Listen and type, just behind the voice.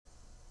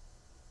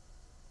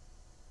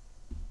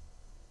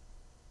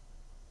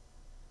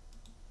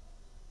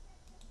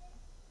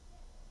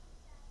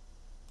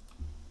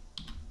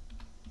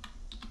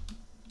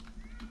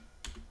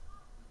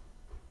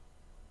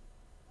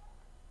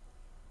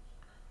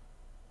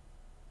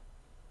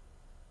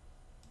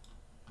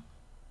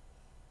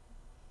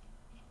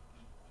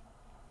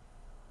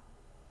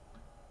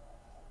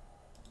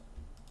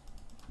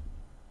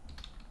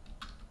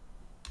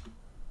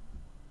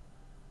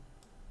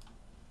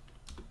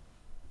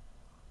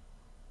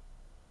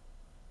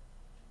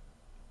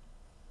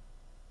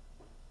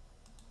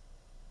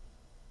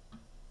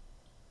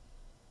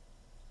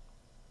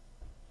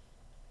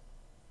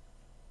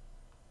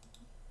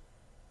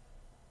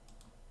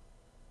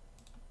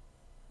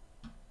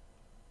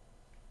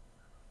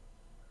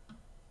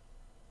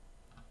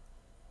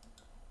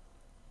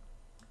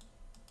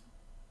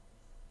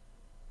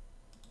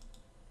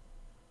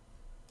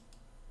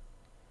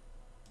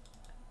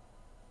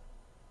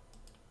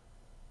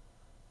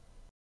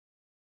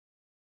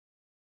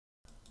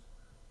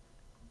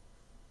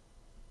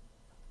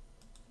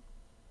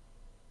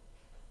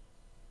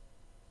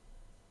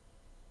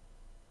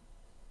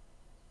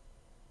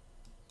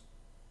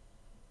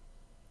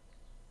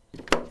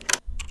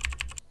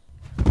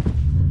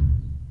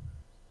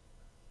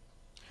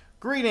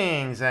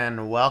Greetings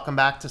and welcome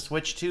back to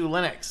Switch to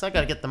Linux. I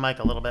gotta get the mic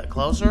a little bit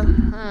closer.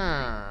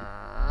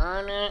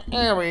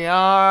 There we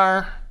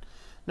are.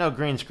 No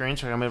green screen,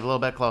 so we're gonna move a little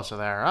bit closer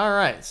there.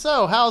 Alright,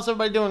 so how's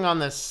everybody doing on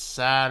this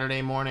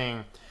Saturday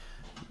morning?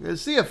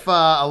 Let's see if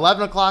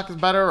 11 o'clock is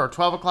better, or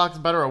 12 o'clock is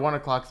better, or 1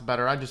 o'clock is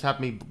better. I just have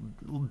to be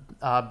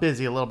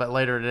busy a little bit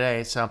later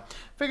today, so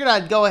figured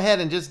I'd go ahead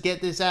and just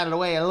get this out of the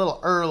way a little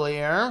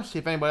earlier, see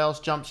if anybody else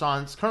jumps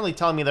on. It's currently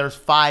telling me there's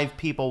 5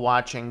 people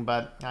watching,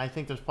 but I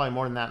think there's probably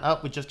more than that. Oh,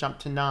 we just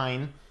jumped to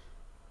 9.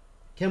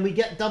 Can we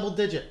get double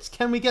digits?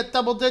 Can we get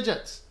double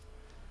digits?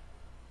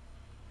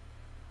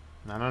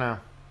 I don't know.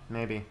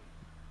 Maybe.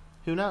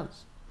 Who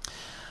knows?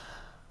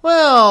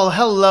 Well,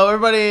 hello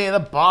everybody, the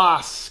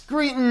boss.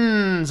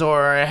 Greetings,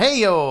 or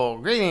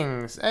heyo,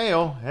 greetings.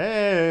 Heyo,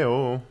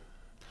 heyo.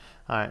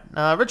 Alright,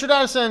 Richard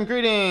Addison,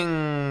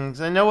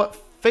 greetings. I know what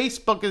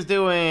Facebook is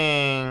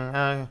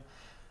doing.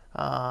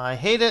 I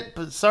hate it,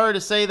 but sorry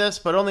to say this,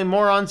 but only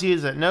morons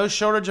use it. No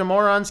shortage of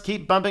morons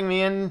keep bumping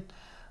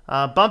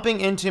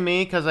into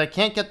me because I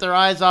can't get their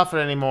eyes off it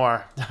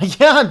anymore.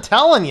 Yeah, I'm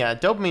telling you.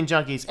 Dopamine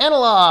junkies.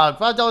 Analog,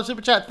 $5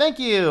 super chat. Thank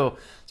you.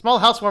 Small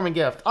housewarming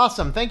gift.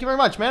 Awesome. Thank you very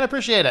much, man. I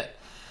appreciate it.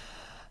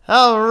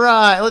 All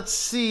right, let's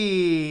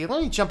see.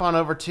 Let me jump on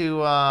over to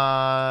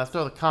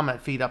throw the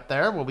comment feed up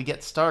there while we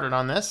get started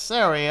on this.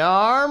 There we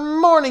are.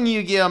 Morning,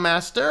 Yu-Gi-Oh!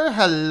 Master.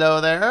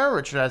 Hello there.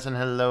 Richard Eisen,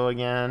 hello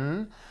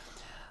again.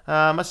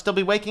 Must still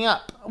be waking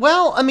up.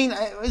 Well, I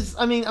was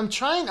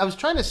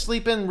trying to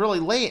sleep in really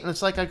late, and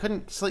it's like I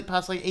couldn't sleep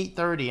past like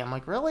 8:30. I'm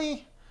like,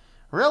 really?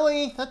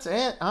 Really? That's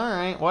it? All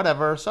right,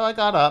 whatever. So I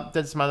got up,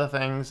 did some other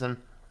things, and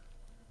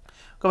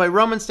go by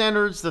Roman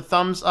standards, the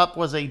thumbs up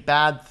was a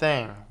bad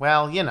thing.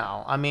 Well, you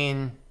know, I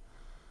mean,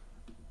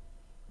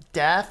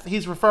 death.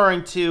 He's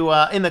referring to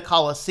in the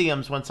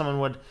Colosseums when someone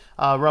would,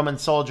 Roman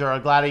soldier or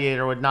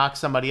gladiator would knock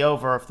somebody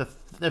over.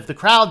 If the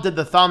crowd did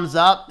the thumbs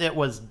up, it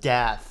was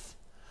death.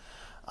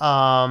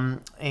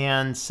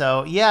 And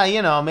so, yeah,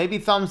 you know, maybe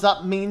thumbs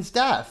up means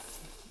death.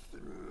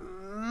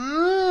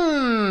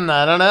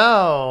 I don't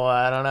know.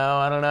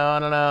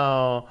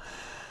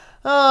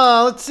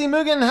 Oh, let's see,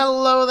 Mugen,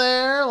 hello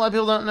there. A lot of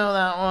people don't know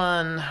that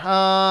one.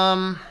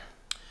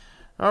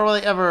 Nor will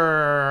they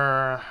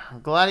ever.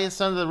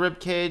 Gladius under the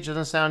ribcage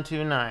doesn't sound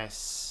too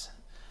nice.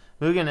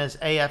 Mugen is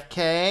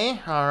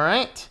AFK. All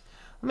right.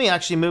 Let me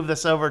actually move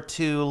this over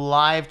to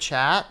live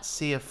chat.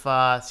 See if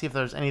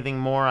there's anything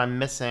more I'm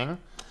missing.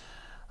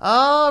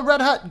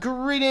 Red Hut,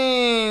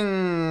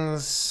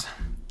 greetings.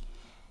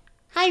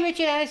 Hi,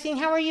 Richard Addison.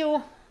 How are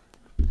you?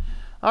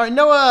 All right,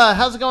 Noah,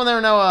 how's it going there,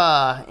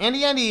 Noah?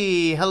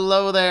 Andy,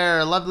 hello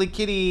there, lovely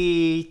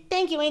kitty.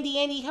 Thank you,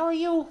 Andy. How are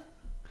you?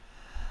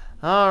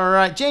 All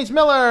right, James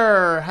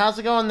Miller, how's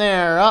it going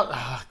there?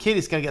 Oh,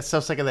 Kitty's gonna get so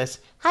sick of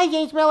this. Hi,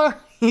 James Miller.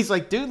 He's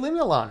like, dude, leave me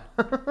alone.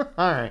 All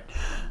right,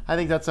 I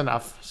think that's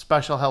enough.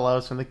 Special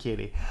hellos from the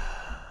kitty.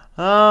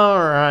 All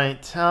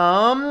right,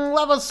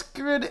 Levels,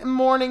 good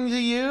morning to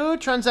you.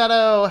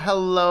 Transato,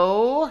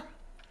 hello.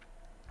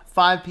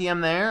 5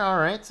 p.m. there. All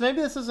right, so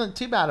maybe this isn't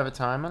too bad of a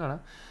time. I don't know.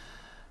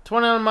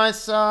 20 on my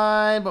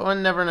side, but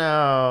one never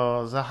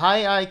knows. A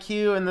high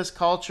IQ in this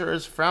culture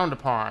is frowned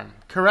upon.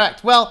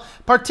 Correct. Well,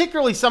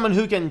 particularly someone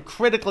who can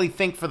critically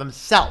think for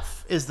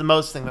themselves is the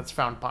most thing that's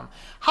frowned upon.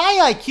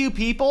 High IQ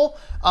people,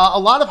 a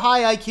lot of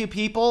high IQ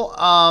people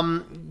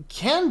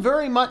can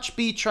very much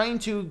be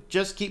trained to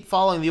just keep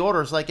following the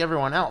orders like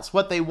everyone else.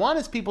 What they want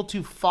is people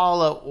to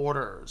follow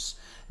orders,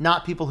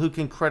 not people who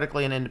can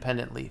critically and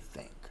independently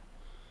think.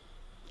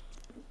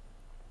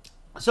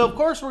 So, of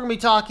course, we're going to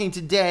be talking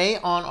today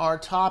on our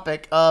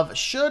topic of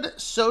should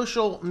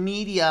social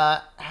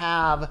media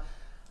have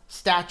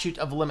statute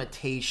of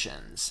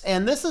limitations?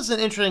 And this is an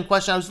interesting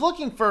question. I was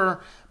looking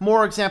for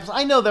more examples.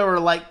 I know there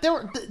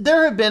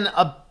have been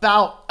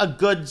about a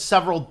good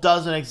several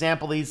dozen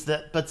examples of these,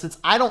 but since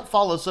I don't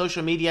follow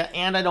social media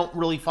and I don't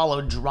really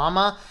follow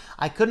drama,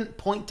 I couldn't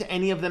point to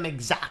any of them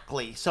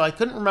exactly. So I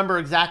couldn't remember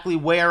exactly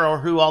where or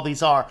who all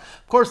these are.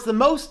 Of course, the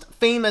most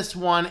famous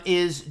one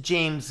is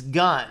James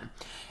Gunn.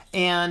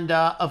 And,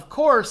 of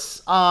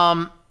course,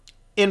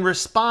 in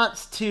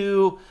response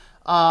to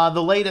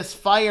the latest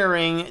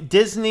firing,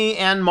 Disney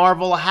and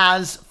Marvel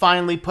has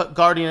finally put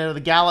Guardian of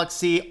the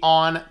Galaxy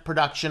on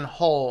production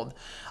hold.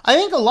 I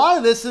think a lot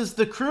of this is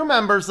the crew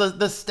members,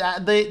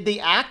 the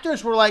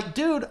actors were like,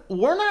 dude,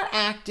 we're not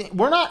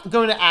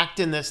going to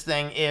act in this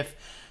thing if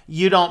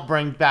you don't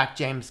bring back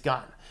James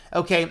Gunn.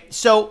 Okay,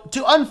 so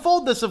to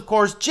unfold this, of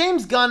course,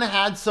 James Gunn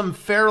had some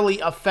fairly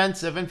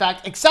offensive, in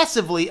fact,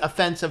 excessively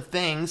offensive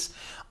things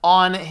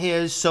on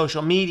his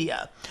social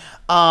media.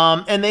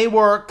 And they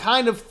were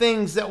kind of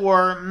things that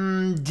were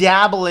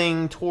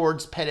dabbling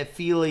towards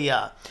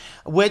pedophilia,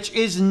 which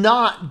is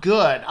not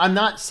good. I'm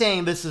not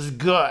saying this is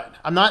good.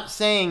 I'm not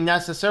saying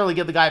necessarily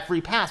give the guy a free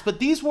pass, but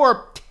these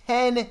were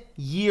 10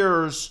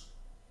 years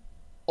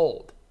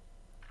old.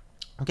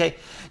 Okay,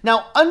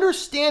 now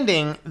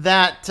understanding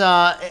that,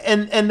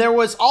 and there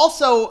was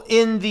also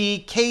in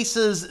the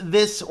cases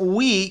this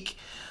week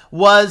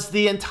was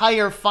the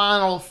entire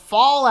final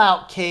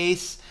Fallout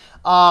case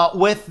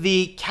with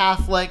the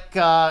Catholic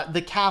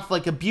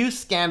abuse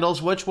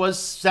scandals, which was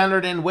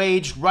centered and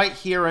waged right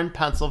here in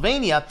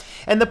Pennsylvania.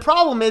 And the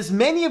problem is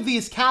many of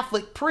these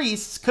Catholic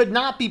priests could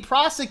not be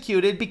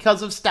prosecuted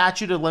because of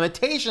statute of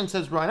limitations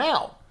has run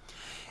out.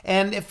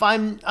 And if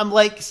I'm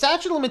like,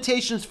 statute of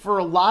limitations for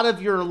a lot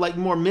of your like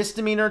more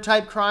misdemeanor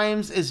type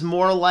crimes is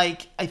more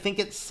like, I think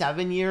it's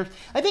 7 years.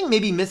 I think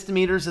maybe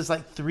misdemeanors is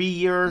like 3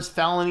 years.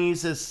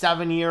 Felonies is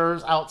 7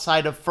 years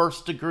outside of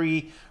first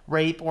degree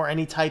rape or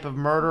any type of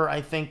murder.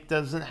 I think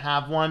doesn't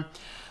have one.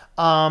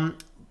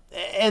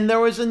 And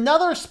there was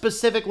another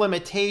specific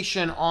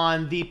limitation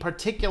on the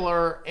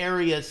particular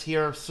areas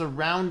here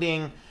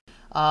surrounding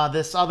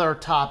this other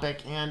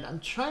topic. And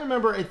I'm trying to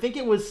remember, I think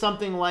it was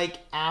something like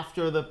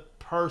after the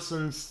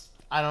person's,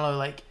 I don't know,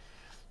 like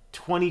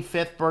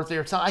 25th birthday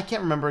or something. I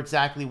can't remember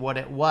exactly what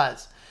it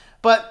was.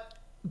 But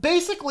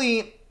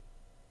basically,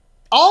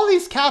 all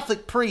these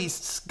Catholic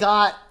priests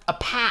got a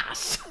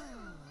pass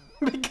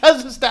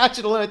because of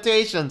statute of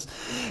limitations.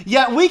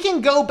 Yet we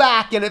can go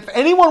back, and if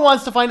anyone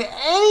wants to find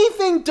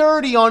anything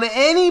dirty on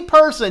any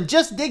person,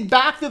 just dig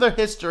back through their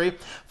history,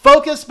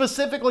 focus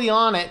specifically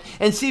on it,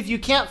 and see if you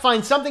can't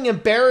find something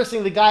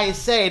embarrassing the guy has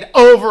said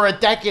over a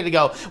decade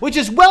ago, which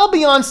is well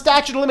beyond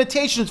statute of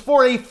limitations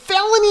for a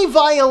felony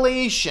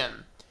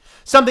violation.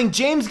 Something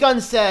James Gunn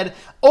said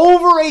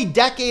over a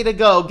decade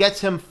ago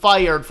gets him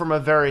fired from a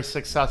very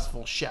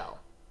successful show.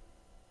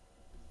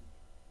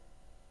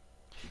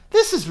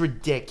 This is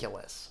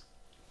ridiculous.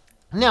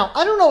 Now,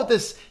 I don't know what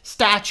this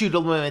statute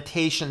of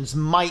limitations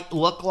might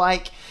look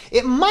like.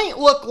 It might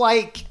look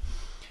like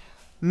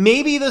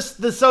maybe the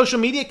social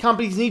media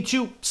companies need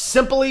to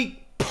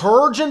simply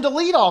purge and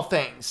delete all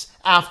things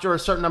after a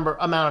certain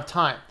amount of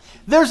time.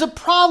 There's a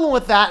problem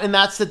with that, and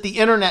that's that the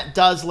internet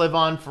does live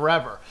on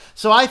forever.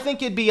 So I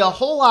think it'd be a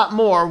whole lot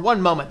more.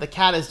 One moment, the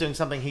cat is doing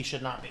something he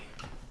should not be.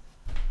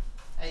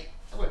 Hey,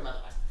 wait, mother.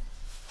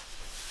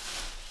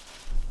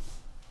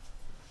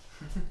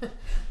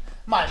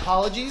 My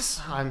apologies.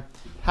 I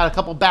had a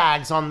couple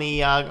bags on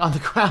the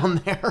ground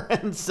there,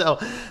 and so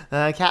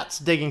the cat's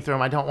digging through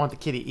them. I don't want the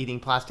kitty eating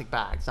plastic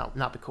bags. No,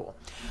 not be cool.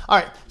 All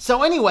right.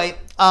 So anyway,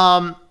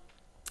 what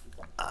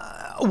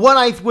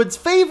I would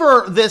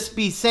favor this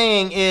be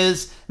saying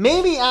is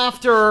maybe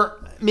after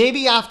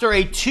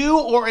a 2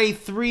 or a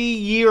 3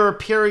 year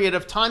period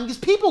of time, because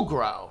people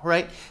grow,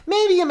 right?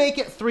 Maybe you make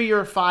it 3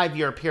 or 5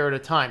 year period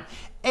of time.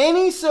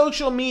 Any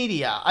social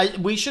media,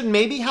 we should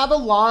maybe have a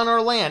law in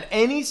our land.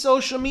 Any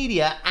social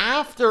media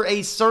after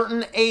a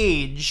certain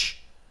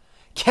age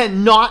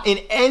cannot in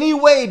any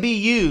way be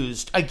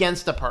used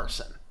against a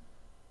person.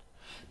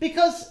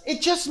 Because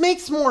it just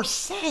makes more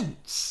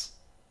sense.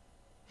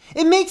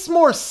 It makes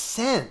more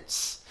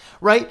sense,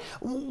 right?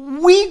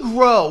 We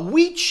grow,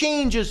 we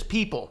change as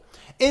people.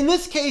 In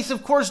this case,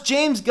 of course,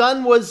 James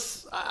Gunn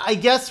was, I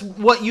guess,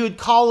 what you would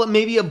call it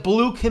maybe a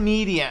blue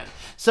comedian.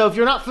 So if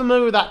you're not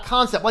familiar with that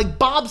concept, like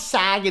Bob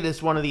Saget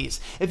is one of these.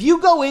 If you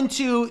go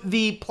into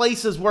the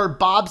places where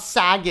Bob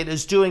Saget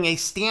is doing a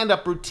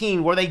stand-up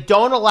routine where they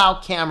don't allow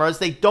cameras,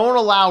 they don't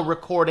allow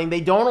recording, they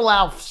don't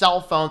allow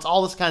cell phones,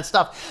 all this kind of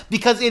stuff,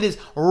 because it is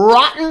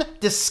rotten,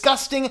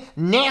 disgusting,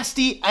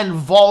 nasty, and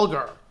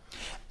vulgar.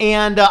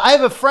 And I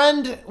have a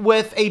friend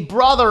with a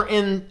brother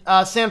in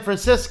San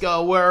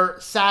Francisco where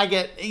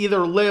Saget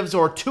either lives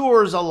or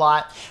tours a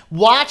lot.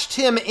 Watched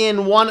him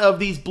in one of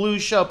these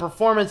Blues Show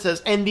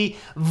performances, and the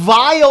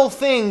vile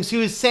things he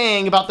was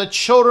saying about the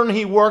children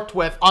he worked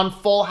with on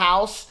Full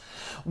House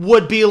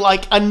would be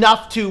like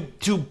enough to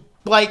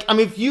like, I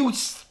mean,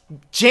 if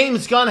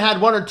James Gunn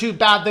had 1 or 2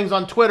 bad things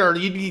on Twitter,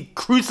 you'd be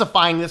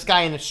crucifying this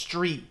guy in the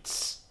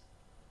streets.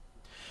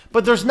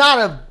 But there's not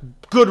a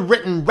good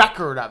written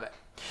record of it.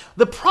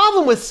 The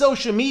problem with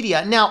social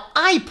media, now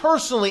I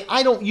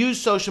don't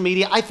use social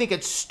media. I think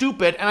it's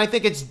stupid and I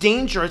think it's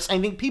dangerous. I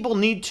think people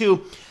need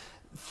to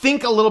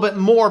think a little bit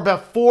more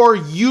before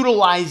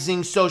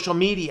utilizing social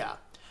media.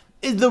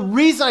 The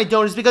reason I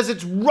don't is because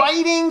it's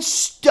writing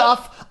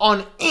stuff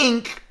on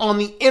ink on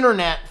the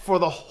internet for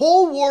the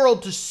whole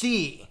world to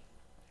see.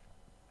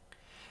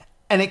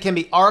 And it can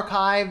be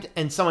archived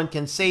and someone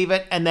can save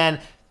it, and then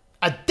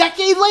a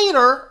decade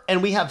later,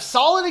 and we have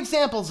solid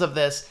examples of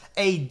this,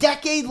 a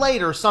decade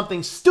later,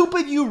 something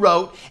stupid you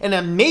wrote and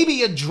then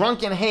maybe a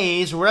drunken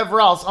haze or whatever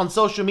else on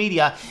social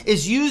media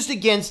is used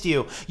against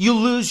you. You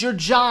lose your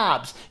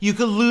jobs. You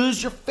could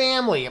lose your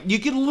family. You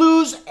could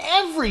lose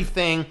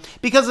everything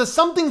because of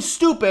something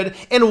stupid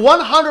in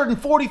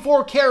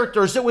 144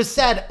 characters that was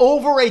said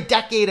over a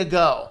decade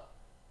ago.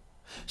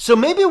 So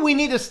maybe we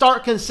need to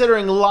start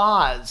considering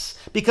laws,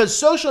 because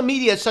social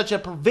media is such a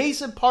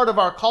pervasive part of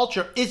our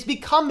culture. It's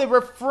become the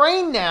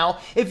refrain now.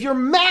 If you're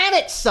mad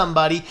at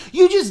somebody,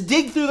 you just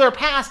dig through their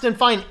past and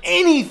find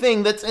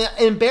anything that's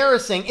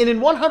embarrassing. And in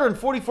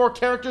 144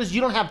 characters,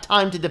 you don't have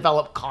time to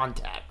develop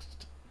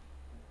context.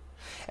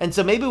 And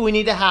so maybe we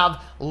need to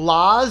have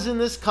laws in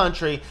this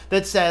country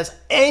that says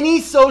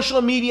any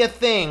social media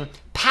thing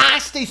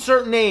past a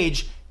certain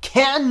age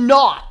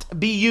cannot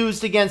be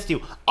used against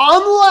you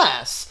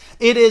unless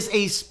it is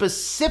a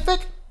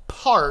specific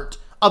part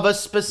of a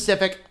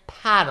specific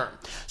pattern.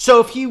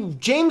 So if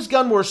James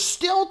Gunn were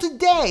still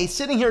today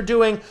sitting here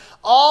doing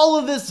all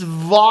of this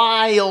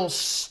vile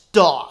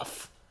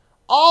stuff,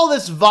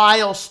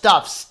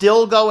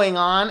 still going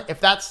on, if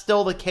that's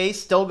still the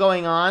case, still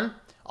going on,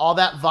 all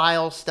that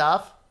vile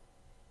stuff,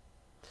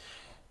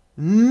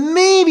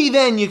 maybe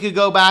then you could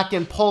go back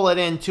and pull it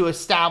in to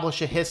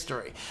establish a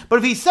history. But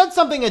if he said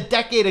something a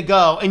decade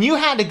ago and you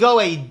had to go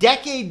a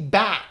decade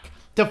back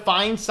to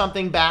find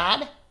something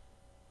bad,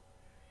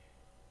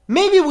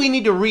 maybe we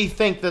need to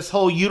rethink this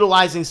whole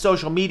utilizing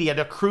social media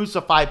to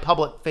crucify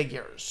public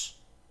figures.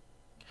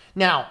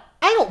 Now,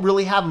 I don't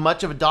really have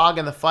much of a dog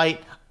in the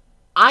fight.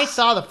 I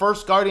saw the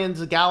first Guardians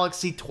of the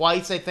Galaxy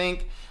twice, I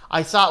think.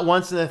 I saw it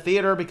once in the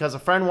theater because a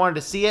friend wanted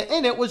to see it,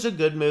 and it was a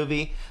good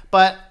movie.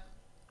 But,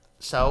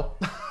 so,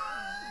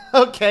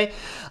 okay.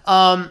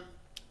 I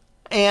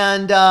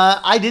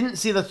didn't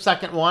see the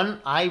second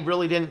one. I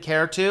really didn't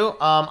care to.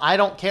 I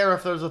don't care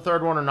if there's a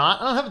third one or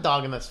not. I don't have a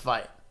dog in this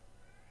fight.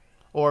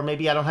 Or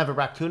maybe I don't have a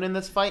raccoon in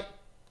this fight.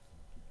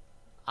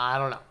 I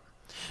don't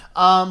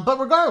know. But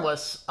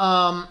regardless,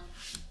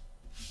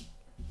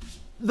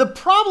 the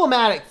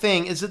problematic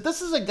thing is that this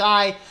is a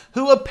guy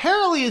who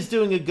apparently is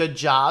doing a good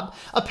job.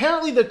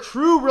 Apparently the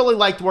crew really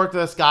liked working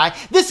with this guy.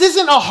 This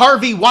isn't a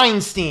Harvey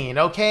Weinstein,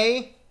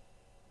 okay?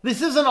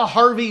 This isn't a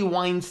Harvey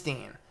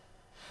Weinstein.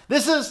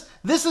 This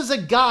is a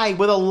guy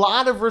with a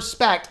lot of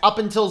respect up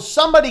until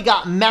somebody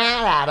got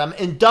mad at him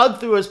and dug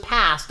through his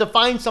past to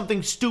find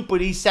something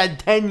stupid he said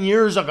 10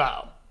 years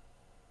ago.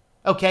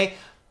 Okay?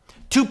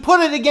 To put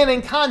it again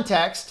in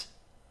context,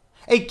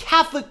 a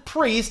Catholic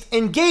priest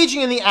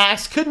engaging in the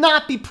acts could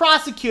not be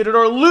prosecuted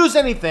or lose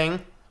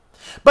anything,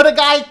 but a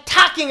guy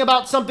talking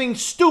about something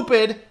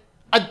stupid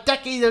a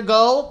decade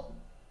ago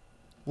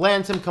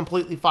lands him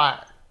completely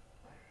fired.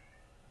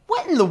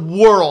 What in the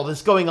world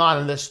is going on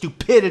in the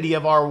stupidity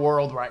of our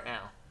world right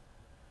now?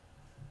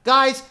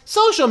 Guys,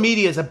 social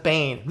media is a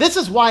bane. This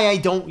is why I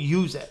don't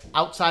use it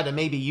outside of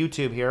maybe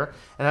YouTube here.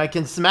 And I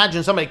can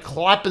imagine somebody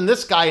clapping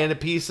this guy into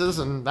pieces,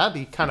 and that'd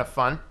be kind of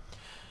fun.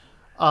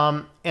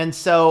 And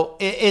so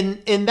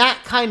in that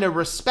kind of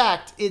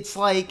respect, it's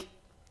like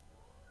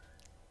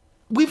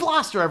we've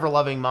lost our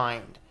ever-loving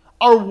mind.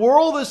 Our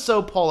world is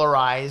so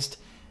polarized.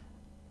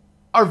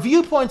 Our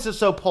viewpoints are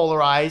so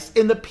polarized.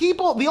 And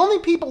the only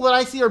people that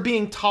I see are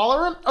being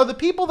tolerant are the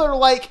people that are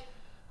like,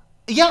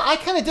 yeah, I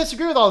kind of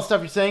disagree with all the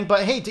stuff you're saying,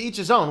 but hey, to each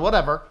his own,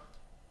 whatever.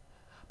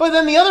 But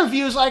then the other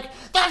view is like,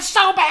 that's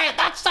so bad,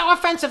 that's so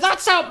offensive,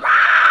 that's so...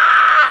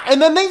 And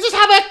then they just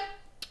have a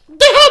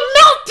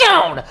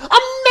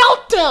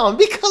meltdown,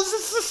 because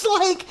it's just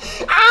like,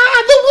 the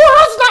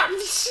world's not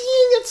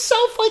seeing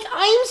itself like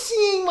I'm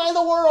seeing by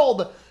the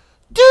world.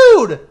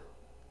 Dude,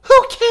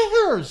 who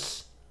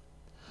cares?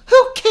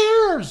 Who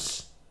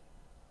cares?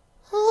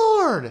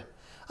 Lord,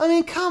 I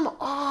mean, come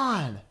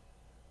on.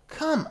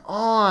 Come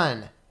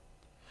on.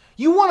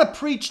 You want to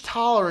preach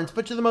tolerance,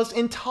 but you're the most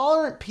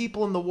intolerant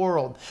people in the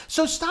world.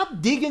 So stop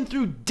digging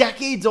through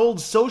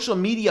decades-old social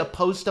media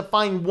posts to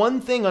find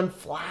one thing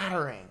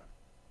unflattering.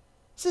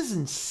 This is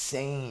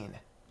insane.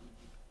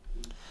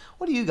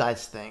 What do you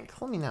guys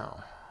think? Let me know.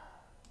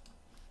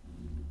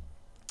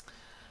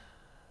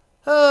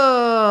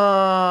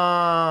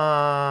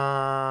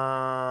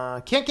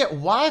 Can't get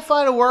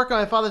Wi-Fi to work on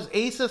my father's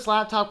Asus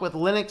laptop with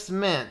Linux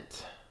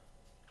Mint.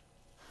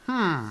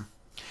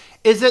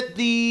 Is it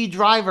the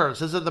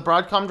drivers? Is it the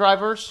Broadcom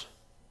drivers?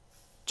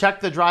 Check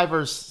the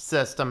drivers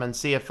system and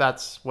see if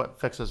that's what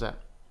fixes it.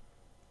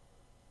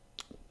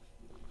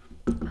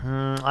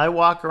 I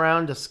walk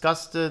around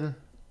disgusted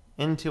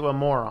into a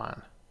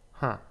moron.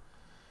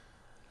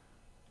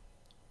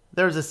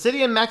 There's a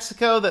city in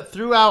Mexico that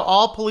threw out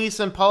all police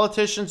and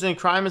politicians and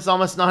crime is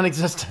almost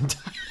non-existent.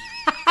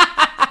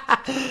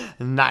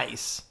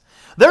 Nice.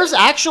 There's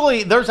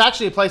actually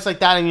a place like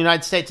that in the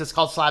United States. It's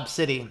called Slab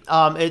City.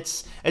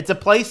 It's a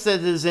place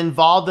that is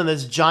involved in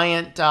this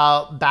giant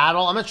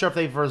battle. I'm not sure if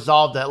they've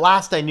resolved it.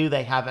 Last I knew,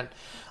 they haven't.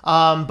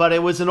 But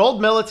it was an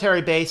old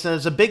military base, and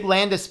there's a big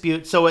land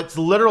dispute. So it's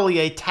literally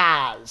a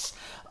Taz.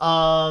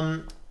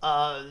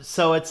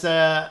 So it's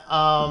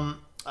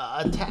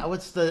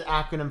what's the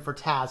acronym for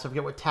Taz? I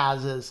forget what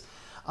Taz is.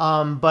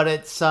 But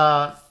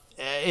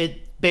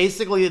it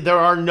basically, there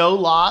are no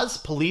laws.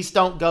 Police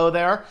don't go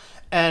there.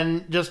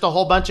 And just a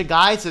whole bunch of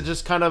guys that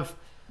just kind of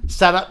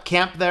set up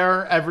camp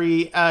there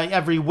every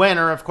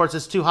winter. Of course,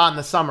 it's too hot in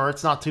the summer.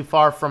 It's not too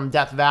far from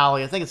Death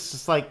Valley. I think it's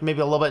just like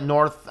maybe a little bit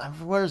north.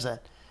 Where is it?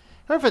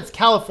 I don't know if it's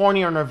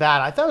California or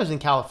Nevada. I thought it was in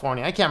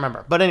California. I can't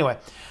remember. But anyway,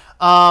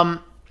 yeah,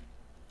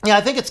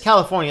 I think it's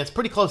California. It's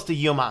pretty close to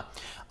Yuma.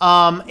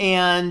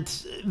 And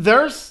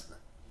there's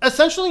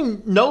essentially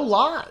no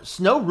laws,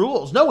 no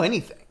rules, no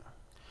anything.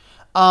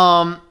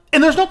 And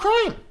there's no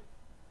crime.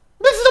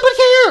 Because nobody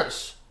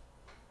cares.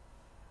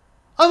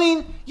 I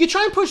mean, you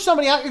try and push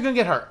somebody out, you're going to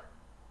get hurt.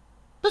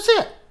 That's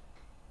it.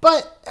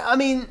 But, I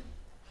mean,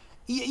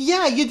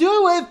 yeah, you do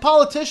away with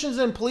politicians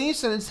and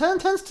police, and it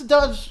tends to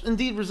does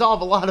indeed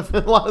resolve a lot of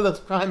those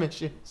crime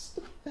issues.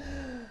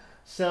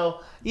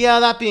 So,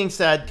 yeah, that being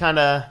said, kind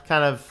of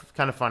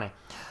funny.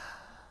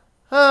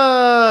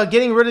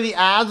 Getting rid of the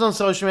ads on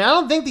social media. I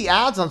don't think the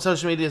ads on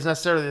social media is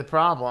necessarily the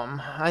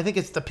problem. I think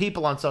it's the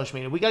people on social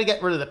media. We got to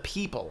get rid of the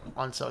people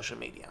on social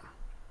media.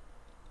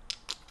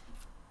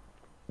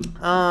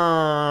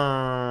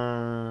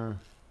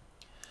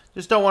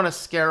 Just don't want to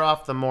scare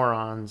off the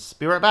morons.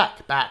 Be right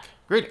back.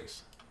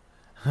 Greetings.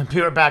 Be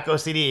right back,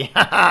 OCD.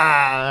 All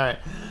right.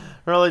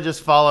 Really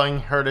just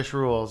following herdish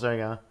rules. There you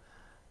go.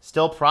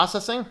 Still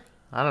processing?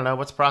 I don't know.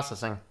 What's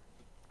processing?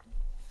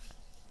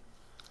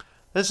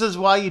 This is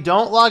why you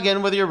don't log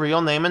in with your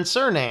real name and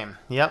surname.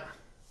 Yep.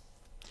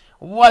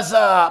 What's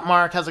up,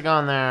 Mark? How's it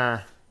going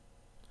there?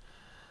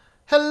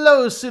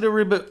 Hello, Pseudo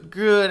Reboot.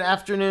 Good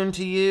afternoon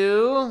to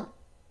you.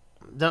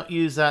 Don't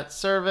use that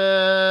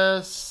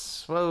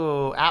service.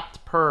 Whoa.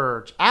 Apt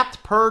Purge.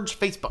 Apt Purge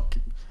Facebook.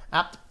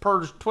 Apt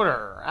Purge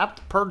Twitter.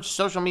 Apt Purge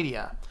social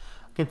media.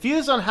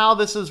 Confused on how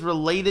this is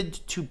related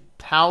to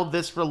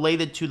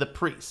the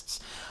priests.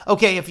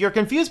 Okay, if you're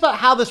confused about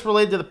how this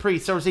related to the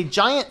priests, there was a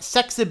giant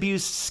sex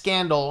abuse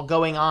scandal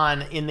going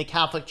on in the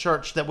Catholic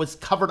Church that was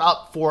covered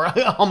up for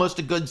almost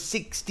a good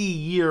 60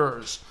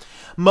 years.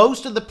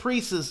 Most of the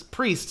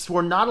priests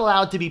were not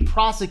allowed to be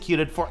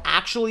prosecuted for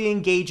actually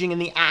engaging in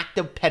the act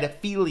of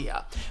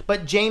pedophilia.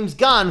 But James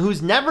Gunn,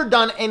 who's never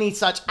done any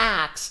such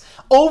acts,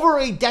 over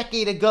a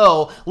decade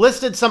ago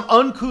listed some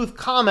uncouth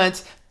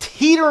comments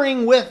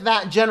teetering with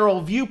that general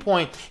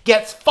viewpoint,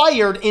 gets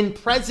fired in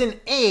present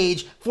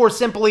age for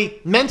simply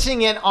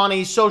mentioning it on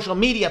a social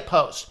media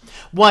post.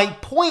 My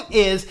point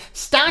is,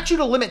 statute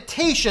of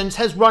limitations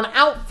has run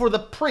out for the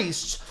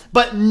priests,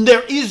 but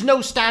there is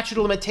no statute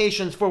of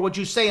limitations for what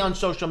you say on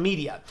social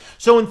media.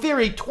 So in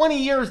theory, 20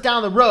 years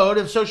down the road,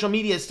 if social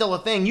media is still a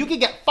thing, you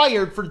could get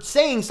fired for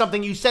saying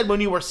something you said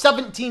when you were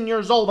 17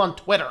 years old on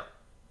Twitter.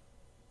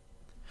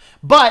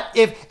 But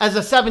if, as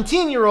a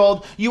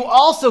 17-year-old, you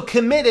also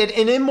committed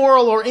an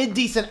immoral or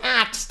indecent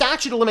act,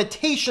 statute of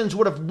limitations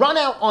would have run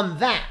out on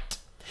that.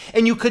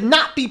 And you could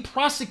not be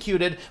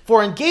prosecuted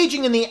for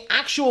engaging in the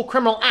actual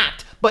criminal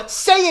act. But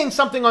saying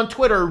something on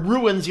Twitter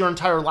ruins your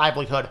entire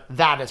livelihood.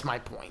 That is my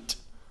point.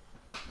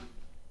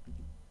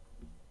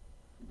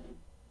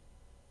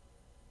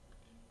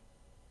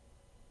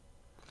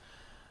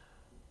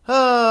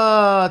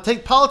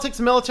 Take politics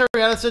and military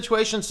out of the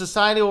situation,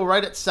 society will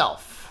right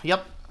itself.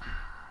 Yep.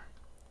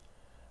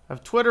 I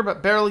have Twitter,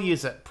 but barely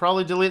use it.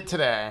 Probably delete it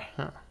today.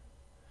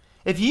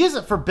 If you use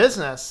it for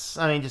business,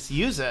 I mean, just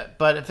use it.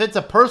 But if it's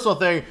a personal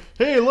thing,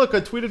 hey, look, I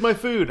tweeted my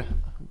food.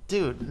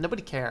 Dude,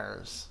 nobody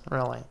cares,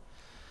 really.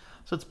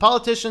 So it's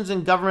politicians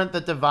and government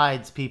that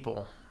divides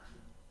people.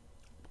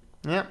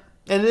 Yeah,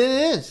 and it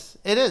is.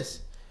 It is.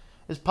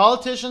 It's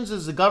politicians,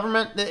 is the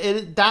government,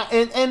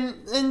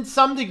 and in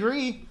some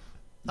degree,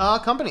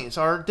 companies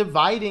are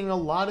dividing a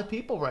lot of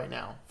people right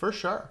now, for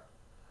sure.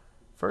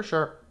 For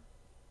sure.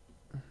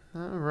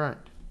 All right.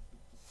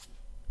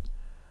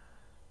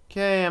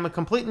 Okay, I'm a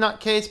complete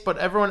nutcase, but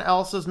everyone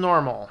else is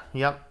normal.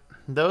 Yep.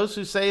 Those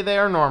who say they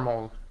are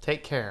normal,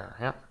 take care.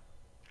 Yep.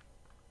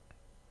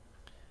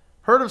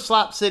 Heard of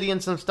Slap City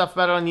and some stuff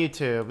about it on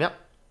YouTube.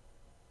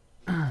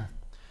 Yep.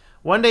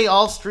 One day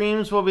all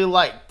streams will be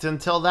liked.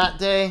 Until that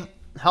day,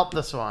 help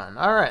this one.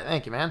 All right,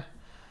 thank you, man.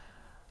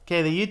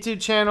 Okay, the YouTube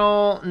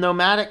channel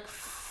Nomadic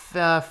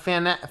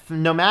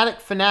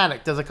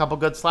Fanatic does a couple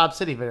good Slap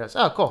City videos.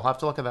 Oh, cool. I'll have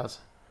to look at those.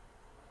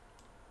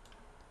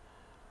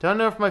 Don't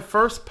know if my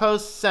first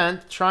post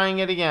sent. Trying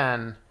it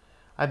again.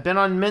 I've been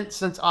on Mint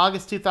since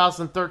August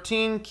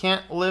 2013.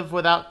 Can't live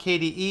without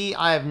KDE.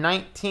 I have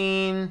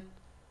 19,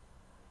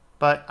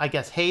 but I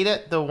guess hate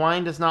it. The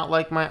wine does not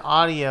like my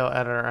audio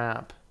editor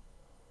app.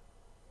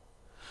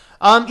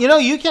 You know,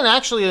 you can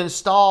actually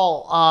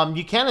install.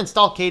 You can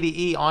install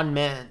KDE on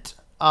Mint.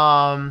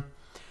 I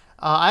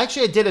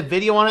actually did a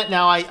video on it.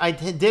 Now, I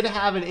did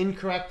have an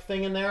incorrect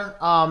thing in there.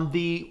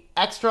 The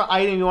extra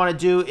item you want to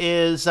do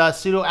is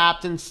sudo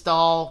apt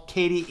install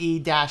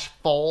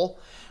kde-full.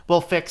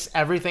 Will fix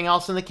everything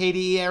else in the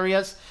KDE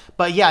areas.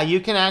 But yeah,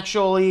 you can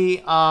actually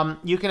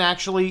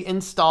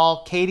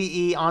install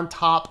KDE on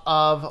top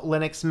of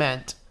Linux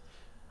Mint.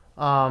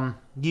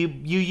 You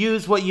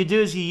use what you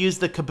do is you use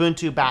the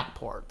Kubuntu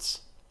backports.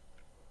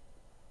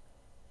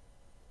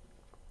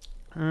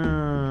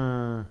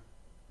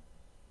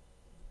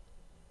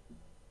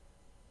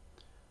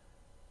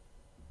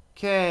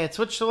 Okay,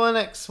 switch to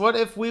Linux. What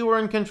if we were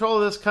in control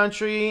of this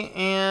country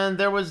and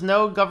there was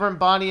no government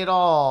body at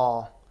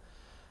all?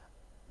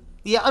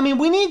 Yeah, I mean,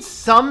 we need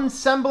some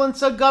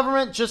semblance of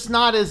government, just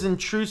not as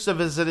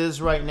intrusive as it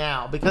is right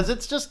now, because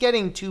it's just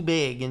getting too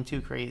big and too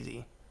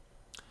crazy.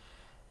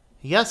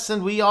 Yes,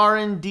 and we are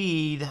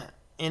indeed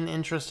in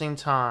interesting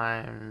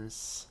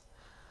times.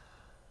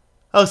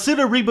 Oh,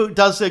 Pseudo Reboot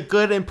does a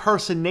good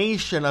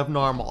impersonation of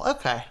normal.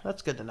 Okay,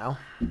 that's good to know.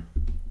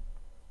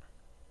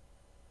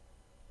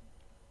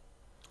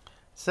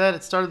 Said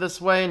it started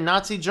this way in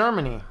Nazi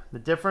Germany. The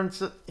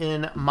difference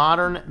in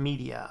modern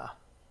media.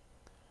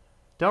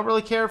 Don't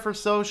really care for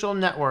social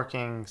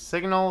networking.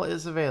 Signal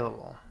is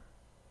available.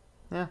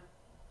 Yeah.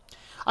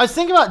 I was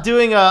thinking about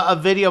doing a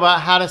video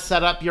about how to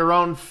set up your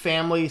own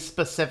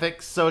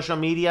family-specific social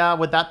media.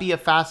 Would that be a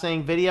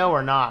fascinating video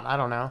or not? I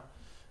don't know.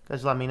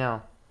 Guys, let me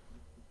know.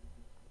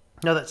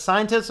 Know that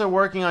scientists are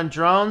working on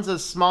drones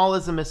as small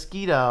as a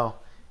mosquito.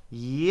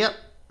 Yep.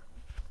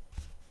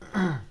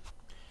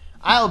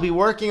 I'll be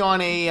working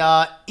on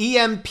a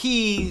EMP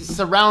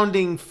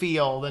surrounding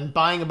field and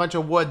buying a bunch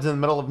of woods in the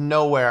middle of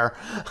nowhere.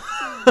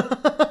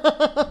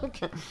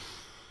 Okay.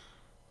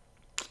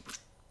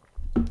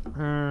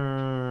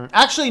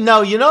 Actually,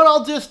 no. You know what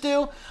I'll just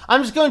do?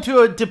 I'm just going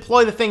to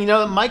deploy the thing. You know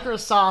that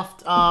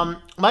Microsoft,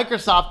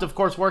 of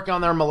course, working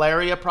on their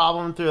malaria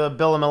problem through the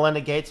Bill and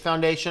Melinda Gates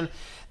Foundation.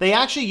 They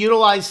actually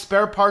utilized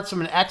spare parts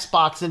from an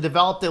Xbox and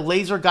developed a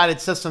laser-guided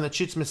system that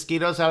shoots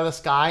mosquitoes out of the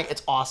sky.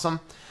 It's awesome.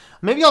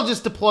 Maybe I'll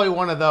just deploy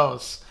one of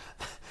those.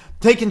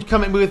 They can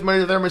come at me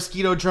with their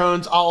mosquito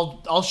drones.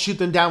 I'll shoot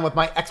them down with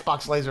my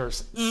Xbox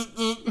lasers.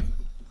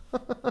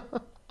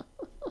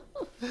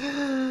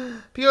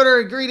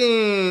 Piotr,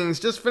 greetings.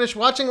 Just finished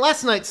watching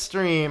last night's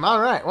stream.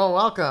 All right. Well,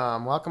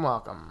 welcome. Welcome,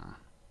 welcome.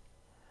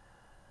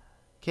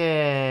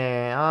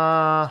 Okay.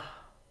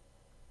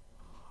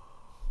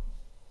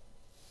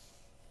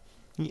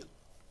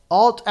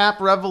 Alt app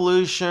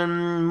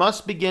revolution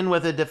must begin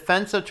with a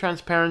defense of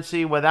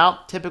transparency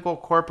without typical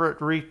corporate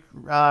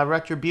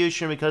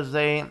retribution because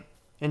they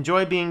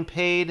enjoy being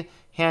paid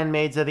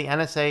handmaids of the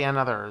NSA and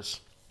others.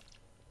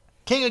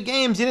 King of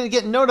Games, you didn't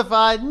get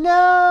notified.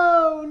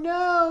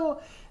 No.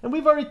 And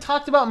we've already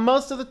talked about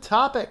most of the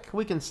topic.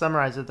 We can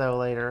summarize it, though,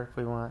 later if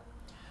we want.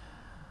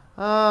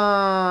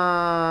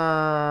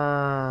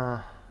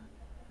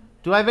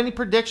 Do I have any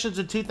predictions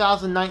of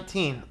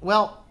 2019?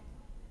 Well,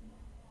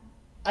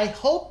 I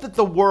hope that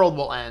the world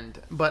will end,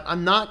 but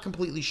I'm not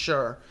completely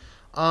sure.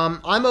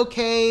 I'm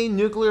okay.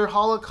 Nuclear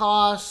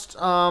holocaust,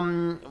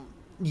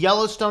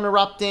 Yellowstone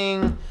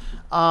erupting,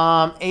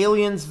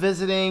 aliens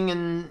visiting,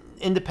 and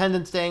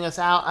Independence Daying us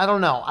out. I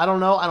don't know. I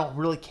don't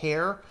really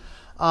care.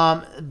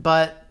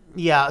 But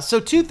yeah, so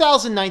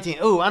 2019.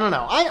 Oh, I don't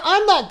know.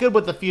 I'm not good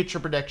with the future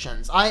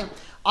predictions. I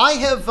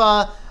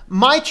have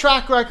my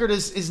track record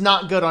is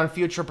not good on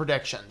future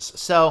predictions.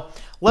 So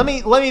let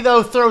me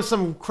though throw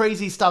some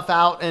crazy stuff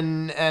out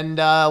and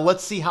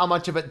let's see how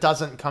much of it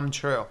doesn't come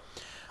true.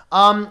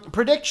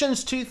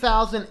 Predictions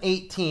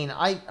 2018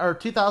 or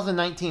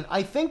 2019.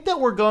 I think that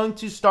we're going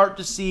to start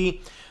to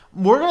see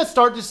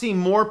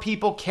more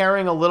people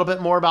caring a little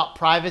bit more about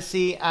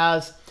privacy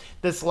as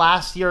this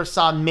last year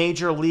saw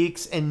major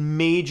leaks and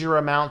major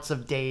amounts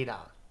of data.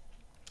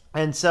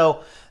 And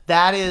so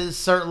that is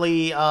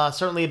certainly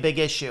a big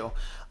issue.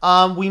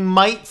 We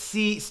might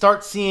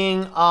start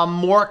seeing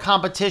more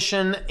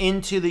competition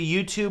into the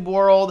YouTube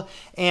world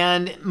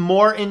and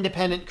more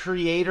independent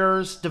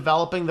creators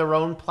developing their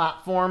own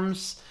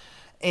platforms,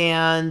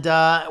 and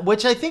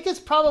which I think is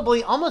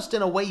probably almost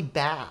in a way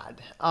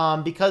bad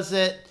because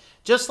it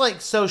just like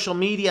social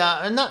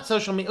media, and not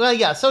social media, well,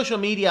 yeah, social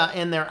media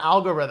and their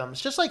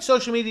algorithms, just like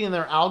social media and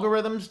their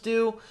algorithms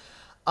do.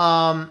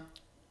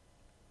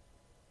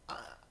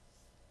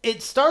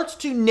 It starts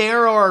to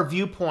narrow our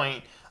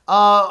viewpoint.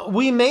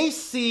 We may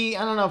see,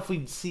 I don't know if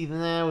we'd see,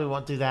 nah, we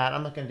won't do that.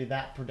 I'm not going to do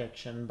that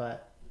prediction,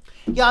 but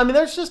yeah, I mean,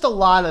 there's just a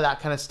lot of that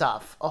kind of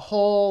stuff. A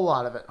whole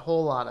lot of it.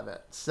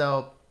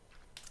 So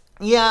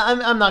yeah,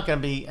 I'm not going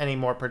to be any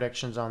more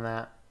predictions on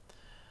that.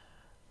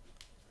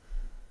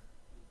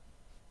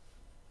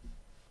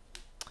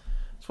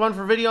 It's one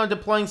for video on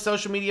deploying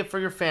social media for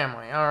your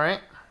family. All right.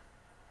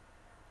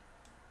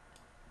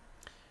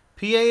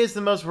 PA is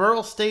the most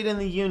rural state in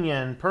the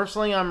union.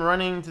 Personally, I'm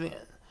running to the...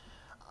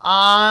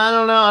 I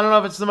don't know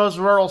if it's the most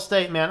rural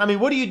state, man. I mean,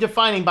 what are you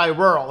defining by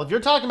rural? If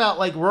you're talking about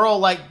like rural,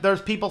 like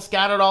there's people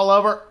scattered all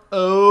over,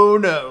 oh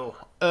no.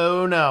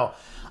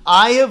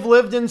 I have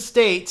lived in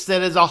states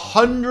that is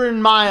 100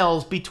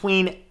 miles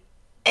between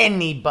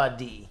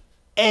anybody.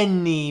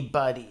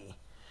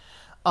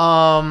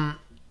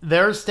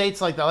 There's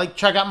states like that, like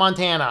check out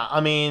Montana.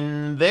 I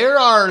mean, there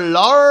are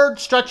large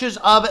stretches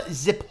of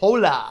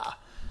Zipola.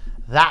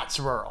 That's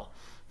rural.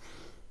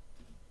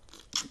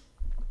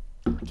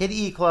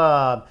 Kitty E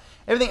Club.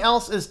 Everything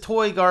else is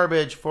toy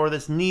garbage for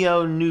this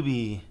neo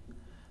newbie.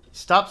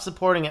 Stop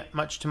supporting it,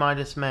 much to my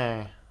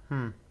dismay.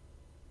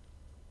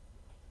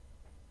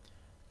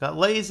 Got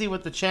lazy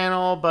with the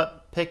channel,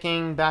 but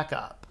picking back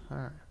up. All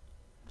right.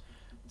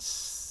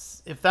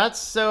 If that's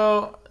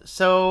so,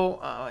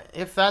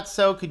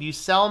 could you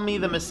sell me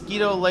the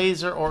mosquito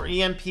laser or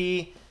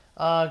EMP?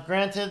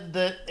 Granted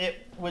that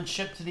it would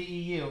ship to the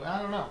EU.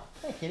 I don't know.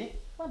 Hey, kitty.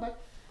 Come on, bud.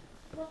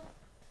 Come on.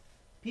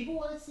 People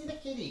want to see the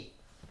kitty.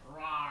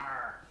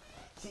 Rawr.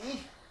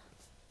 See?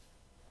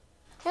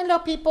 Hello,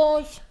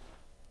 peoples.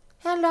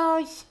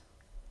 Hellos.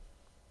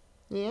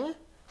 Yeah?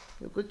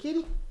 You a good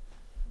kitty?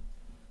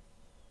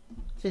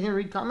 Sit here and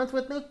read comments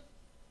with me?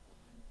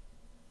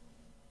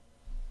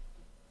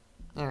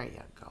 There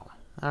you go.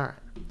 All right.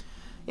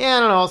 Yeah, I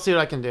don't know. I'll see what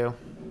I can do.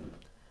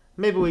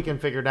 Maybe we can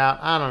figure it out.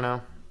 I don't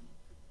know.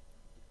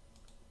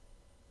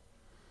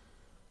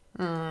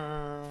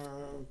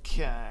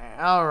 Okay.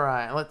 All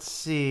right. Let's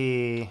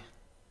see.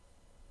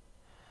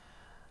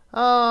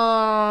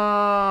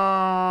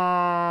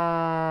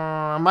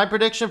 My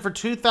prediction for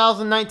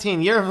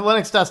 2019, year of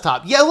Linux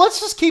desktop. Yeah, let's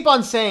just keep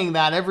on saying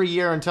that every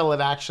year until it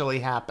actually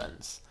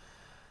happens.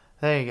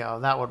 There you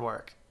go. That would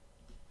work.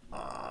 There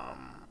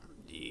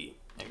you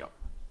go.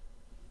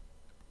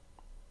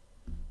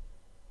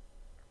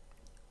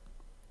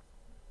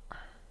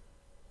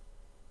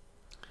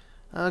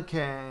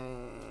 Okay.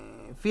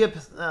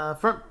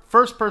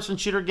 First-person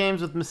shooter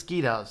games with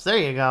mosquitoes. There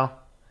you go.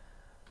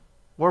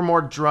 Or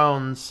more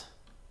drones.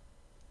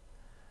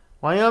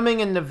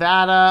 Wyoming and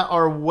Nevada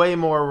are way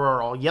more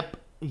rural. Yep.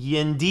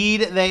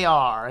 Indeed they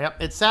are. Yep.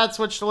 It's sad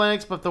switch to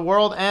Linux, but if the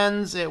world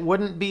ends, it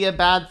wouldn't be a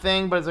bad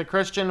thing. But as a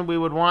Christian, we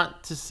would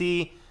want to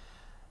see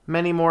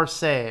many more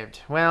saved.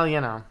 Well, you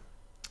know.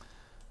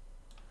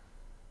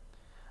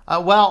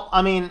 Well,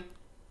 I mean,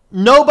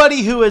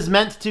 nobody who is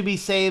meant to be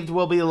saved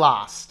will be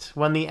lost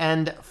when the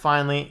end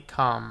finally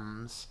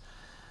comes.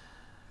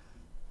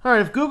 All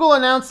right, if Google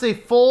announced a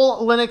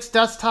full Linux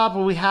desktop,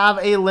 will we have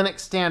a Linux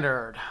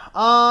standard?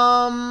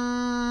 I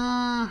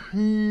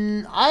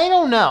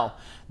don't know.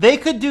 They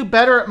could do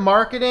better at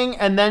marketing,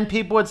 and then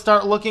people would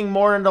start looking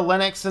more into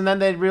Linux, and then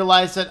they'd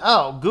realize that,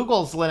 oh,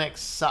 Google's Linux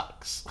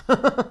sucks.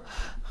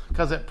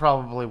 Because it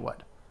probably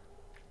would.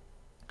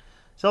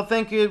 Still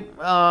think you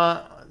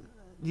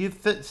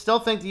still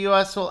think the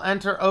U.S. will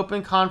enter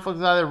open conflict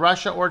with either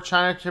Russia or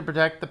China to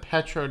protect the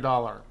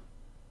petrodollar?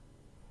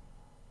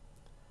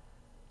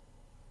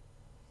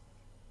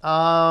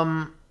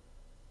 I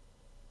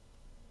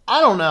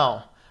don't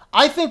know.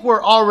 I think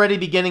we're already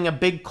beginning a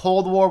big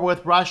Cold War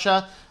with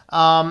Russia.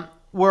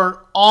 We're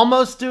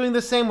almost doing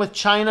the same with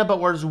China, but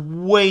we're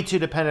way too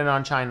dependent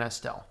on China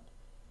still.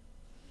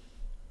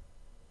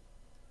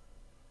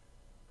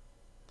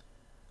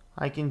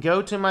 I can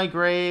go to my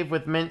grave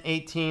with Mint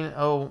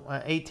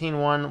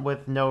 18.1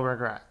 with no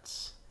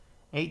regrets.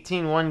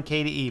 18.1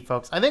 KDE,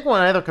 folks. I think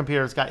one other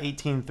computer's got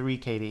 18.3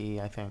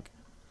 KDE, I think.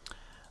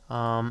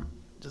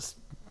 Just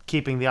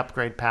keeping the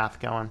upgrade path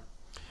going.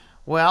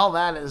 Well,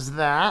 that is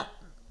that.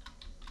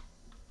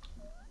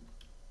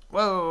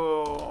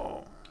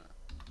 Whoa.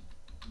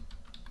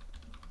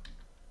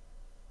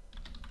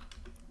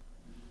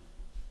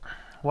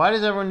 Why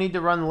does everyone need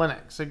to run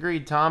Linux?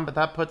 Agreed, Tom, but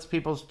that puts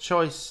people's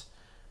choice.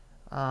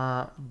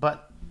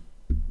 But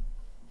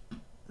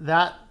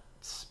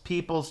that's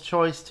people's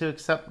choice to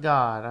accept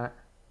God.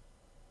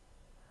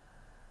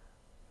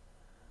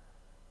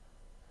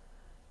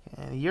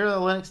 And the year of the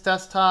Linux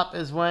desktop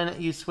is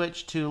when you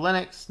switch to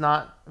Linux.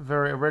 Not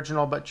very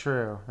original, but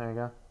true. There you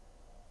go.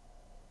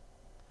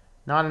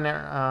 Not an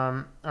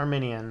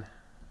Arminian.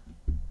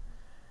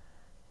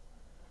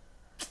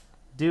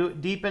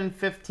 Deepin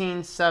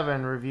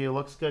 15.7 review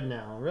looks good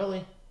now.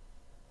 Really?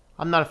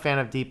 I'm not a fan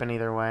of Deepin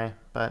either way,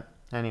 but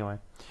anyway.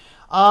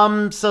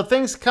 So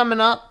things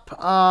coming up.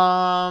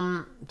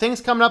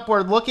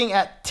 We're looking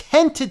at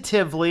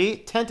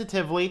tentatively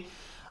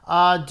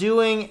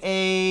doing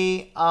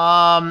a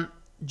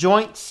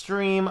joint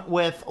stream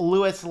with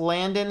Louis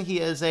Landon.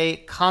 He is a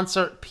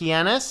concert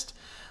pianist.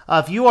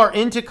 If you are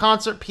into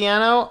concert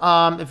piano,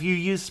 if you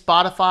use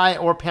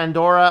Spotify or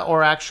Pandora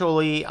or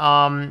actually,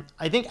 I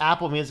think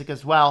Apple Music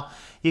as well,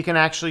 you can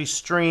actually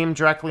stream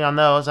directly on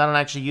those. I don't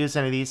actually use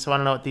any of these, so I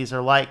don't know what these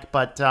are like.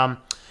 But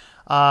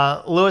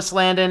Louis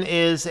Landon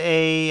is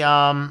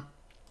a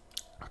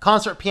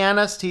concert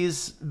pianist.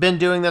 He's been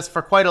doing this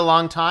for quite a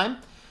long time.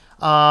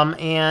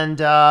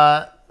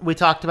 We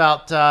talked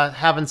about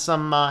having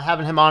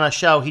him on a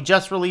show. He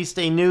just released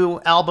a new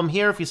album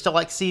here. If you still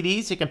like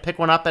CDs, you can pick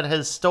one up at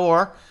his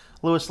store,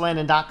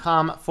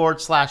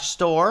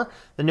 louislandon.com/store.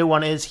 The new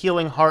one is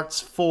Healing Hearts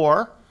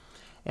 4.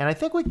 And I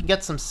think we can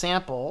get some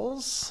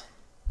samples.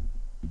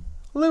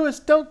 Louis,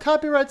 don't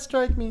copyright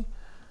strike me.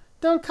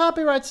 Don't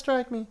copyright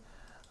strike me.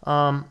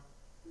 Do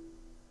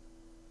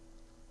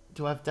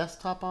I have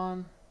desktop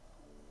on?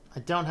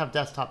 I don't have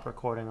desktop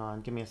recording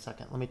on. Give me a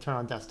second. Let me turn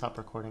on desktop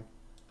recording.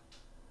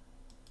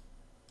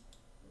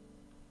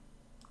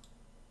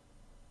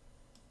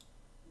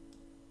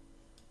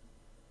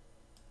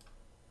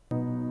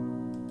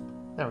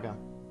 There we go.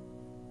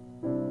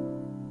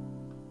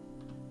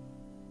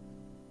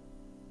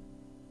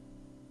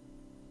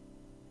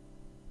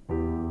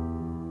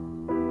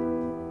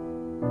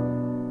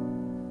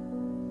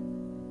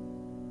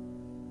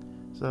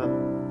 So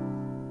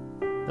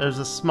there's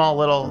a small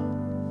little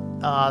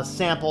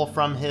sample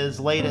from his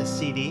latest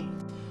CD.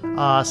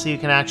 So you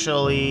can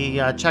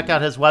actually check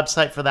out his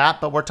website for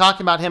that. But we're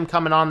talking about him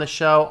coming on the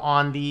show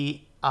on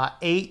the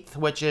 8th,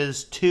 which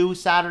is 2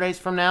 Saturdays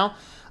from now.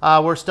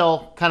 We're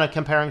still kind of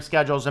comparing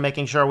schedules and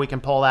making sure we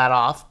can pull that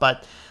off.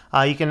 But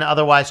you can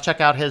otherwise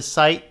check out his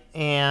site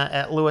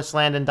at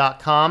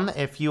louislandon.com.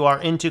 If you are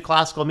into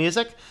classical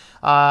music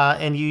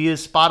and you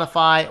use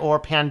Spotify or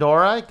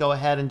Pandora, go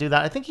ahead and do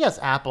that. I think he has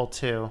Apple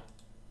too.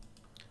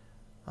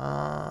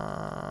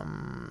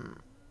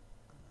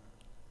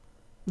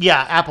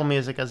 Yeah, Apple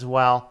Music as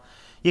well.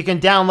 You can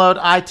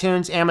download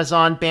iTunes,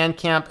 Amazon,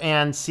 Bandcamp,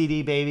 and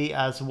CD Baby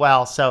as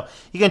well. So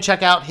you can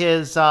check out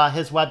his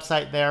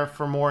website there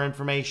for more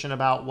information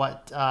about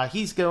what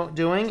he's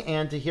doing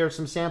and to hear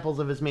some samples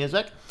of his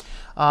music.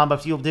 But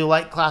if you do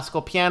like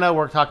classical piano,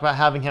 we're talking about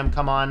having him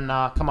come on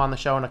the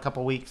show in a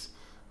couple weeks.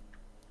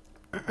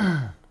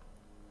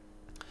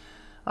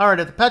 All right,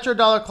 if the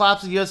petrodollar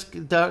collapses, the U.S.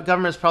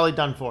 government is probably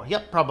done for.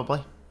 Yep,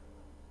 probably.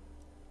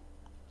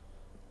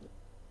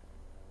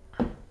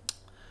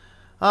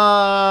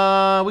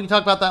 We can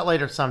talk about that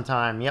later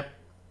sometime. Yep.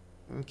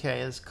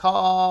 Okay, it's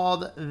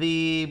called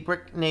the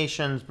BRIC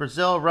nations: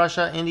 Brazil,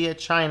 Russia, India,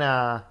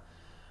 China,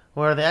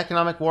 where the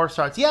economic war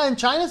starts. Yeah, and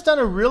China's done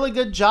a really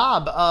good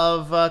job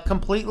of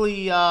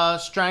completely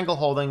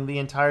strangleholding the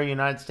entire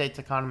United States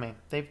economy.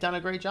 They've done a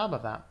great job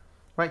of that.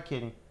 Right,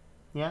 Kitty?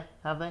 Yeah,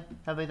 have they?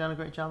 Have they done a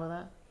great job of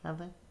that? Have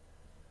they?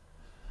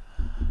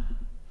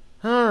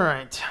 All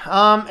right.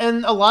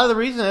 And a lot of the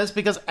reason is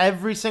because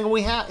every single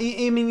we have,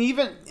 I mean,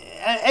 even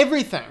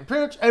everything,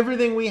 pretty much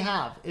everything we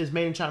have is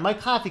made in China. My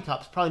coffee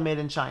cup's probably made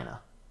in China.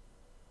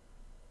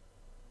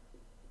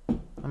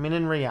 I mean,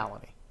 in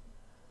reality.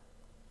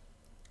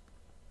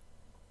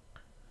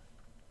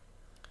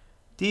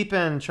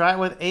 Deepen, try it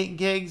with 8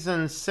 gigs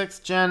and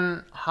 6th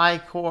gen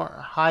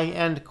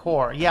high-end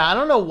core. Yeah, I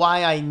don't know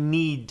why I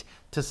need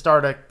to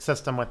start a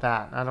system with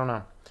that. I don't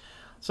know.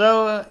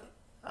 So,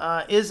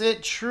 is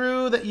it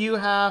true that you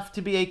have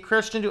to be a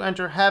Christian to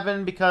enter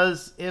heaven?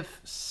 Because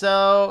if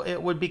so,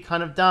 it would be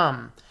kind of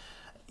dumb.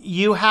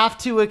 You have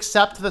to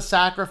accept the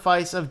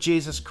sacrifice of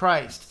Jesus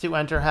Christ to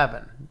enter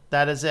heaven.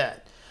 That is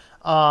it.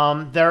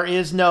 There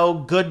is no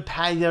good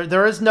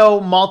there is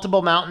no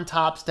multiple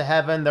mountaintops to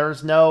heaven.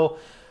 There's no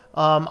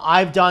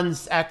I've done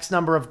X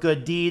number of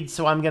good deeds,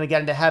 so I'm going to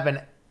get into heaven.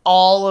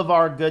 All of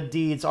our good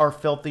deeds are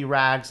filthy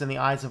rags in the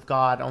eyes of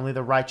God. Only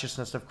the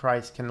righteousness of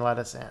Christ can let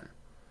us in.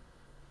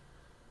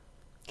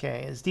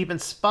 Okay, is Deepin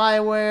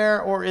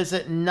spyware or is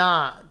it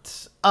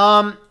not?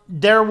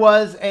 There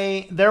was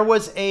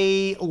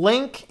a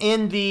link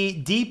in the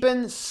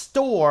Deepin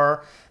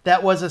store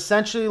that was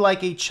essentially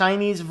like a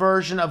Chinese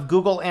version of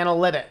Google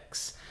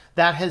Analytics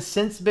that has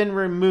since been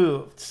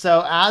removed.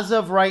 So as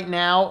of right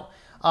now,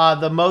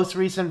 the most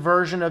recent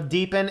version of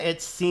Deepin,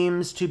 it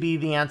seems to be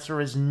the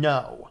answer is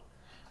no.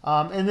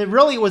 And it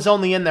really was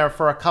only in there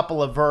for a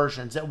couple of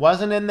versions. It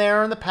wasn't in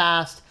there in the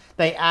past.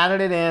 They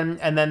added it in,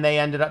 and then they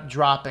ended up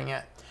dropping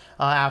it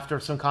after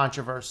some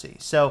controversy.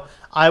 So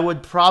I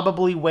would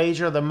probably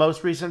wager the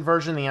most recent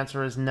version, the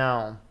answer is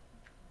no.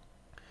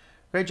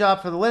 Great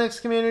job for the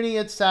Linux community.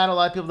 It's sad a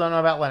lot of people don't know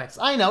about Linux.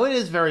 I know, it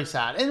is very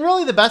sad. And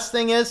really the best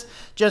thing is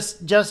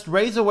just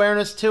raise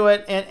awareness to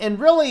it. And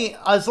really,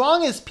 as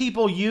long as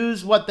people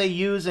use what they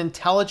use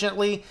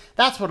intelligently,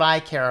 that's what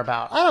I care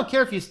about. I don't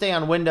care if you stay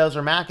on Windows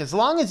or Mac, as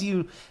long as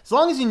you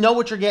know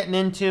what you're getting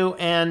into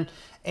and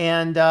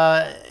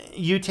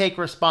you take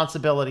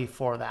responsibility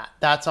for that.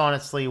 That's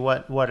honestly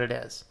what it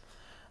is.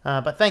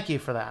 But thank you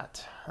for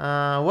that.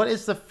 What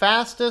is the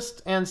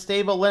fastest and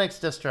stable Linux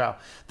distro?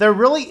 There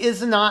really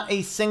is not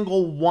a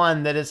single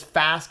one that is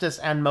fastest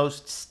and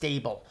most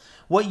stable.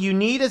 What you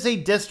need is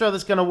a distro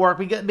that's going to work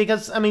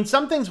because, I mean,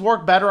 some things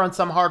work better on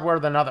some hardware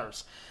than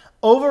others.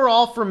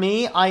 Overall, for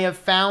me, I have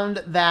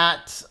found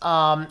that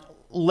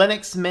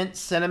Linux Mint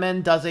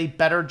Cinnamon does a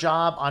better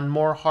job on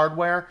more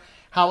hardware.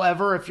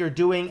 However, if you're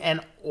doing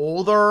an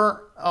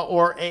older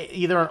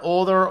either an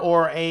older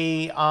or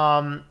a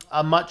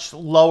much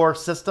lower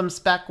system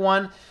spec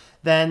one,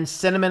 then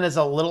Cinnamon is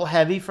a little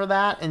heavy for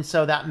that, and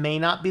so that may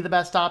not be the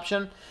best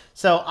option.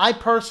 So I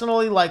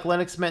personally like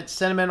Linux Mint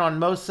Cinnamon on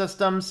most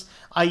systems.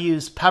 I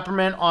use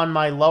Peppermint on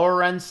my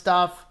lower end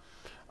stuff.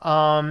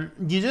 You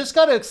just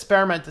got to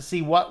experiment to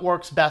see what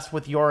works best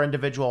with your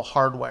individual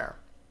hardware.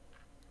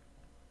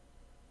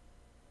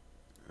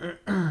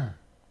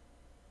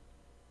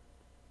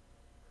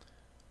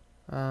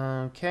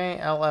 Okay,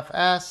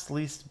 LFS,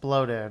 least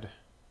bloated.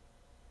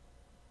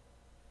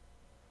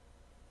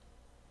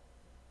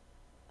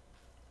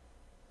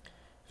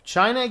 If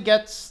China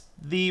gets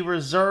the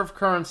reserve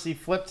currency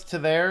flipped to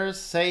theirs,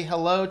 say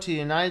hello to the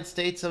United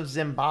States of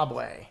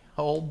Zimbabwe.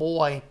 Oh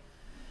boy.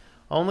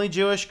 Only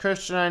Jewish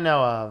Christian I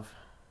know of.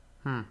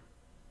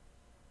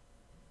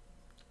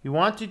 You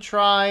want to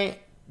try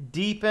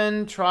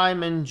Deepin, try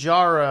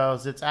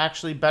Manjaro's. It's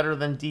actually better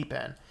than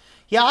Deepin.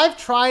 Yeah, I've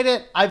tried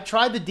it. I've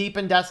tried the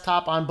Deepin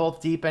desktop on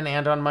both Deepin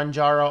and on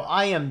Manjaro.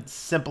 I am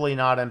simply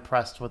not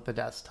impressed with the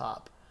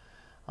desktop.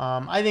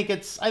 I think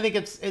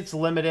it's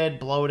limited,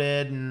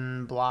 bloated,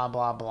 and blah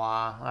blah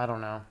blah. I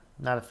don't know.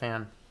 Not a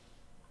fan.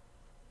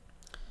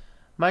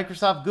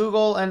 Microsoft,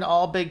 Google, and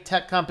all big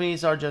tech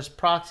companies are just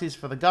proxies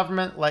for the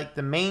government, like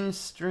the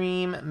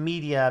mainstream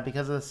media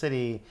because of the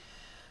city.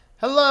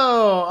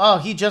 Hello. Oh,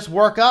 he just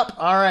woke up?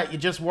 All right, you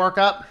just woke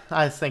up?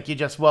 I think you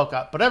just woke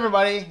up. But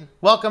everybody,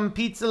 welcome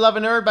Pizza Love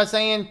and Nerd by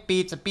saying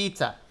pizza,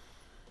 pizza.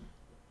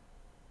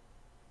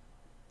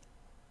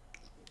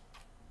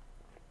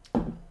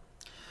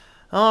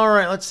 All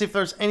right, let's see if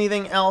there's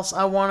anything else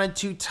I wanted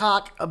to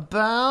talk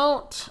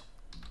about.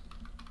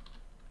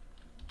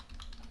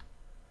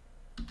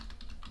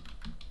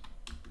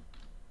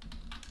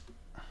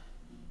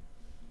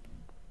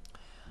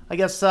 I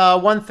guess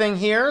one thing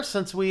here,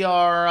 since we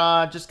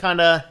are just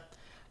kind of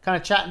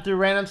chatting through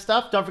random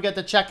stuff, don't forget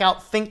to check out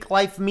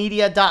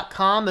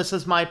thinklifemedia.com. This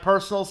is my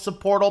personal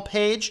supportal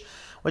page,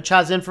 which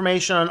has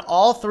information on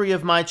all 3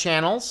 of my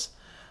channels.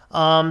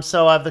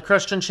 So I have the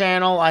Christian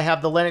channel, I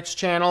have the Linux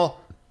channel,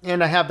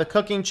 and I have the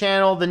cooking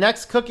channel. The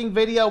next cooking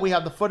video, we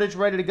have the footage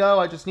ready to go.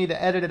 I just need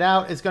to edit it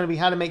out. It's going to be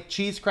how to make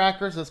cheese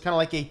crackers. It's kind of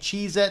like a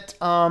Cheez-It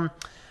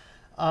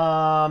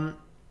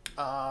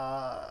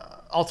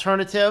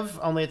alternative,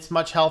 only it's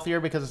much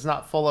healthier because it's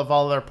not full of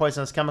all their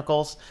poisonous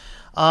chemicals.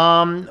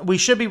 We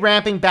should be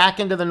ramping back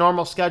into the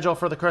normal schedule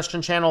for the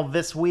Christian channel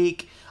this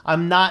week.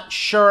 I'm not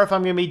sure if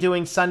I'm going to be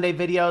doing Sunday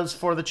videos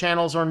for the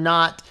channels or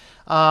not.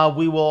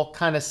 We will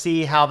kind of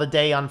see how the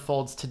day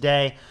unfolds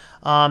today.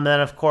 Then,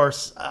 of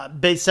course,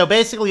 so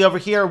basically over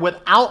here,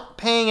 without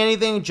paying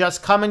anything,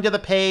 just coming to the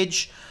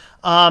page,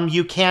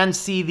 you can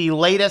see the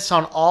latest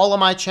on all of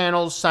my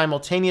channels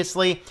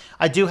simultaneously.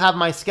 I do have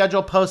my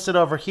schedule posted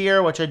over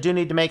here, which I do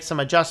need to make some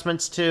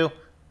adjustments to.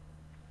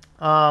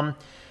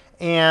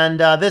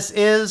 This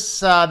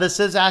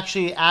is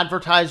actually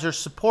advertiser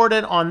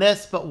supported on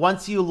this, but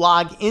once you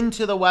log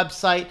into the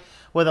website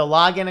with a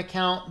login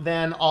account,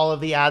 then all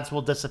of the ads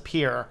will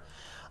disappear.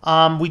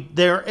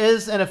 There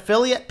is an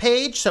affiliate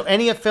page, so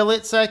any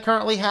affiliates that I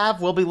currently have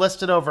will be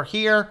listed over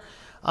here.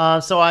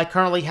 So I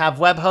currently have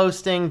web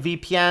hosting,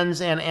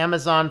 VPNs, and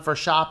Amazon for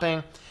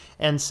shopping.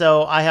 And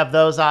so I have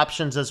those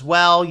options as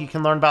well. You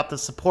can learn about the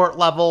support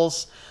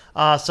levels.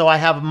 So I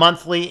have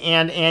monthly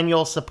and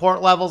annual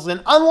support levels.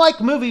 And unlike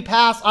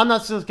MoviePass, I'm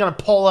not just going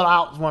to pull it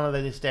out one of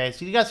these days.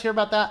 Did you guys hear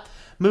about that?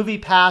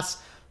 MoviePass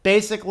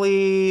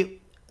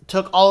basically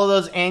took all of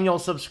those annual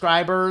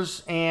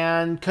subscribers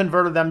and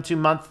converted them to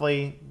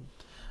monthly.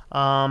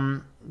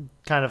 Kind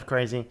of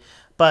crazy.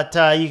 But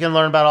you can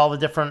learn about all the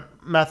different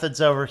methods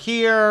over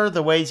here,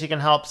 the ways you can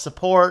help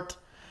support.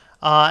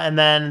 And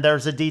then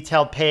there's a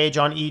detailed page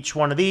on each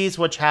one of these,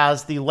 which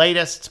has the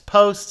latest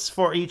posts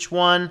for each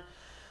one.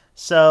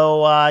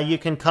 So you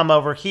can come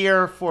over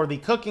here for the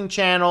cooking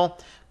channel,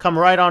 come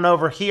right on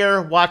over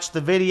here, watch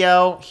the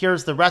video.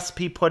 Here's the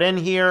recipe put in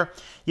here.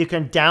 You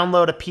can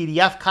download a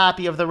PDF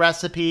copy of the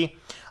recipe.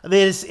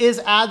 This is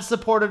ad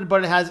supported,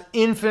 but it has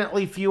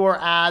infinitely fewer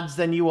ads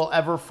than you will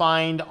ever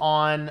find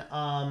on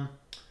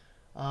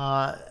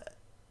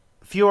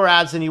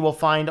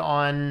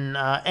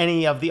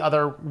any of the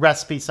other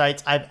recipe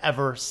sites I've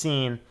ever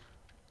seen.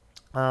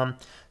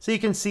 So you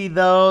can see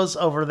those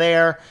over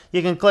there.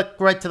 You can click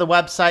right to the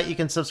website. You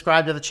can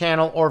subscribe to the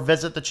channel or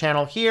visit the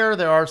channel here.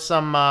 There are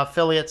some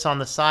affiliates on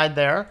the side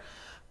there.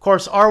 Of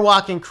course, Our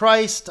Walk in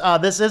Christ.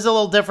 This is a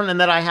little different in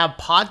that I have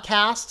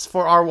podcasts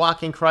for Our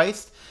Walk in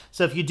Christ.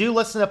 So if you do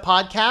listen to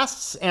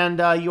podcasts and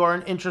you are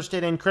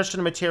interested in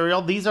Christian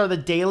material, these are the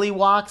daily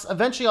walks.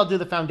 Eventually, I'll do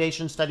the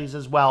foundation studies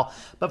as well.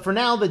 But for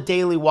now, the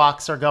daily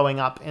walks are going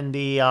up in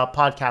the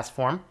podcast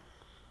form.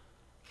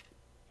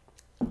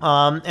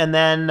 And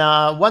then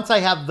once I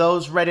have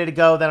those ready to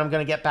go, then I'm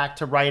going to get back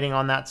to writing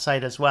on that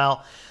site as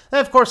well.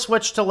 Then, of course,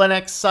 switch to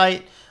Linux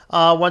site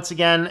once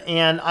again.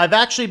 And I've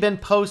actually been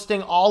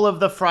posting all of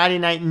the Friday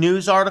night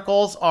news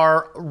articles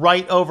are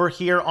right over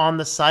here on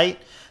the site.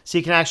 So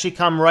you can actually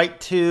come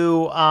right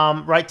to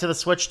the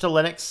Switch to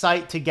Linux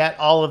site to get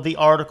all of the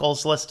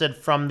articles listed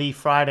from the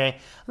Friday.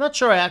 I'm not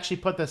sure I actually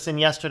put this in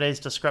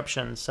yesterday's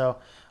description, so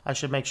I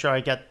should make sure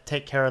I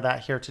take care of that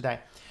here today.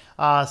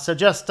 So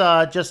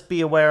just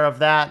be aware of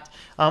that.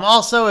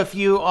 Also, if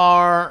you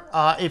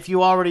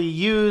already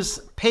use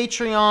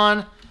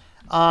Patreon,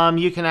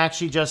 you can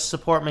actually just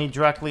support me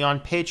directly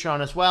on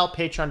Patreon as well.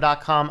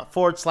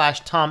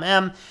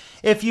 Patreon.com/TomM.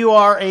 If you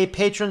are a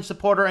patron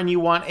supporter and you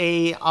want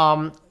a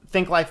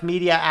Think Life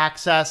Media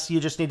access, you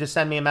just need to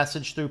send me a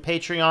message through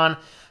Patreon.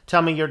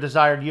 Tell me your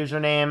desired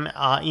username,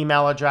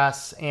 email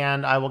address,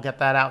 and I will get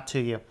that out to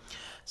you.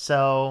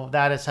 So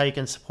that is how you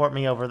can support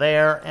me over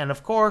there. And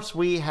of course,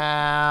 we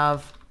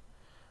have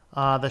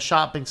the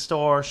shopping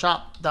store,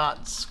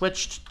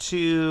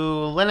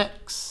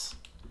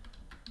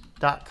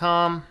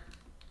 shop.switchedtolinux.com.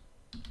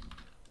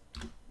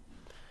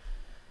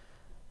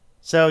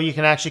 So you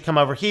can actually come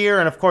over here,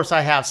 and of course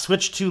I have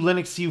Switch to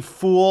Linux You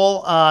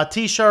Fool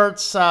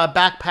t-shirts,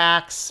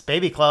 backpacks,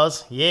 baby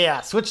clothes.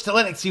 Yeah, Switch to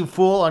Linux You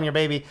Fool on your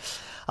baby.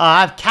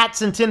 I have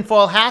cats and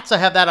tinfoil hats. I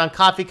have that on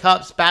coffee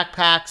cups,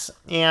 backpacks,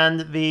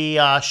 and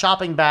the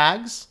shopping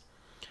bags.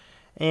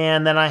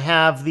 And then I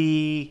have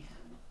the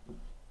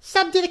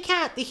Sub to the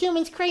cat, the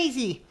human's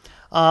crazy.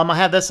 I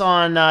have this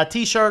on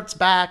t-shirts,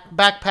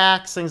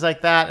 backpacks, things like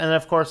that. And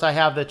of course I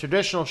have the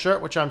traditional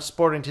shirt, which I'm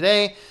sporting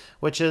today,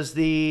 which is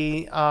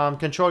the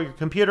Control Your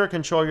Computer,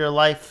 Control Your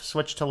Life,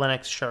 Switch to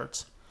Linux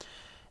shirts.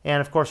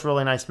 And, of course,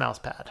 really nice mouse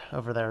pad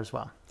over there as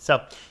well.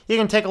 So you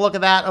can take a look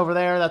at that over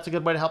there. That's a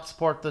good way to help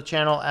support the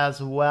channel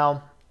as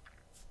well.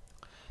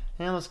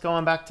 And let's go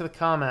on back to the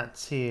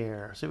comments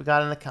here. See what we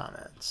got in the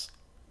comments.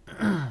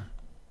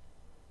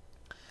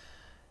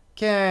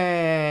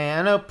 Okay,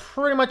 I know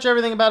pretty much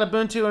everything about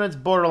Ubuntu and its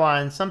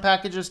borderline. Some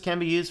packages can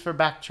be used for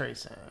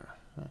backtracing.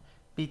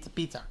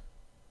 Pizza.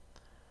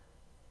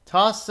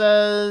 Toss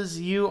says,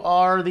 you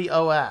are the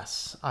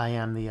OS. I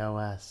am the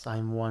OS.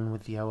 I'm one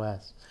with the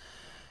OS.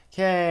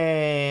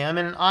 Okay, I'm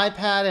in an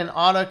iPad and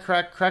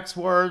autocorrect corrects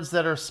words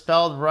that are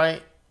spelled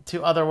right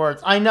to other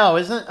words. I know,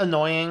 isn't it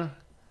annoying?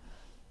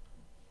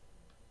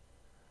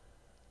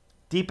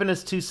 Deepin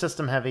is too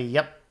system heavy.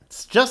 Yep,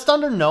 it's just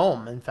under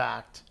GNOME, in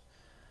fact.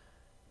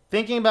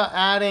 Thinking about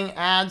adding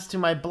ads to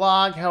my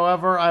blog.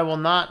 However, I will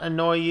not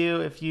annoy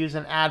you if you use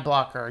an ad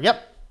blocker.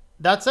 Yep,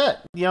 that's it.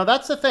 You know,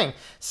 that's the thing.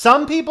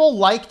 Some people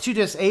like to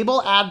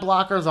disable ad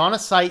blockers on a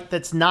site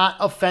that's not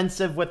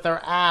offensive with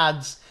their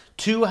ads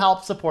to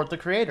help support the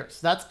creators.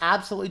 That's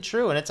absolutely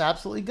true, and it's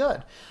absolutely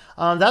good.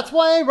 That's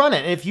why I run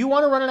it. If you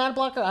want to run an ad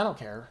blocker, I don't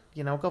care.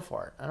 You know, go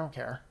for it. I don't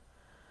care.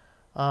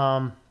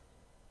 How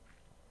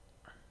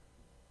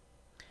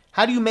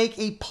do you make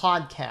a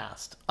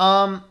podcast?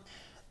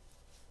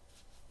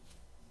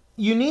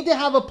 You need to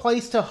have a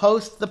place to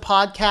host the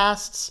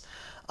podcasts.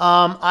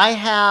 I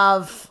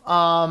have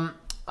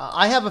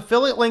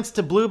affiliate links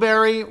to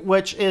Blueberry,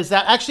 which is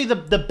that actually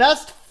the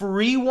best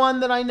free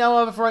one that I know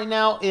of right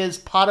now is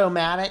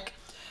Podomatic.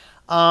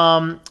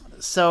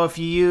 So if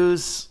you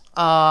use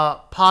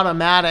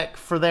Podomatic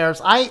for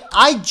theirs,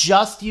 I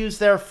just use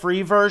their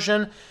free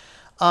version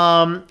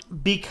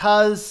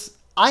because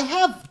I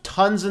have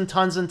tons and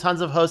tons and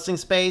tons of hosting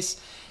space.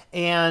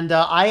 And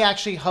I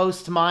actually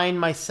host mine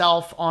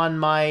myself on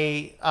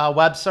my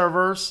web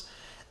servers.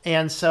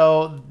 And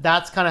so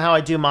that's kind of how I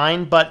do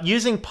mine. But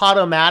using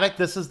Podomatic,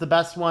 this is the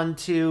best one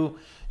to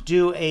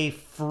do a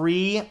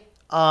free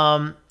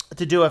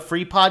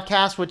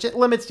podcast, which it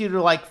limits you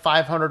to like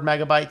 500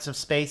 megabytes of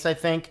space, I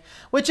think,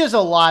 which is a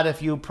lot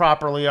if you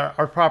properly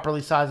are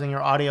properly sizing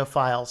your audio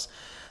files.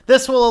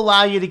 This will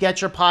allow you to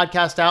get your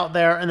podcast out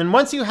there. And then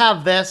once you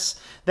have this,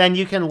 then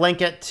you can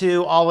link it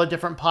to all the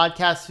different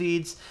podcast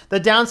feeds. The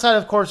downside,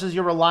 of course, is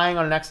you're relying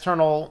on an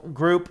external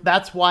group.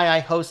 That's why I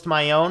host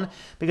my own,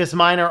 because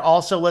mine are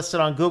also listed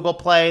on Google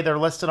Play. They're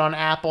listed on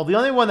Apple. The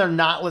only one they're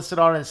not listed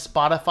on is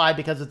Spotify,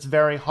 because it's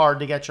very hard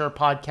to get your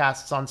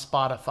podcasts on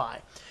Spotify.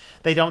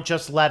 They don't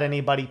just let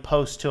anybody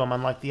post to them,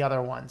 unlike the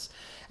other ones.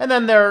 And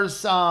then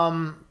there's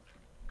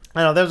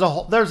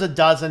there's a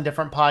dozen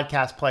different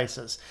podcast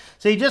places.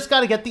 So you just got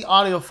to get the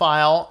audio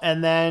file,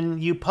 and then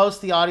you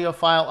post the audio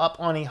file up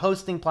on a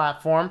hosting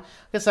platform. Like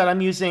I said,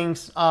 I'm using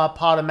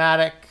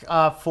Podomatic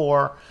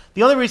for...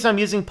 The only reason I'm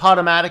using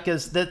Podomatic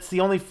is that's the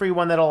only free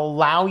one that'll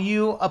allow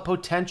you a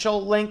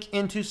potential link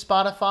into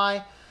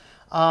Spotify.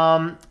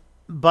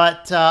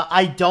 But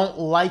I don't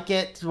like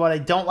it. What I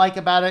don't like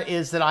about it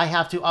is that I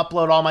have to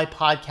upload all my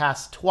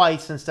podcasts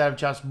twice instead of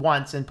just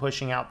once and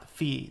pushing out the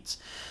feeds.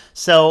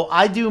 So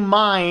I do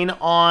mine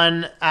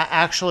on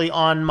actually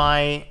on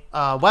my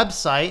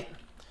website,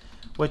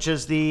 which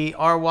is the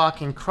Our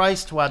Walk in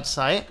Christ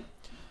website.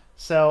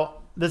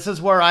 So this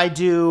is where I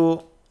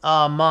do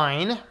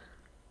mine.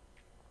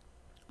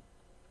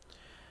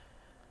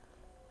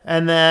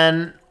 And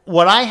then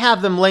what I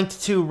have them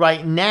linked to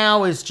right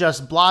now is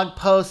just blog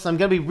posts. I'm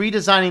going to be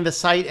redesigning the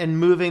site and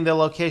moving the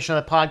location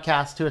of the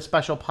podcast to a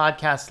special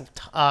podcast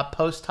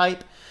post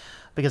type,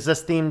 because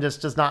this theme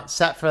just does not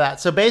set for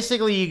that. So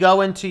basically, you go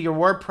into your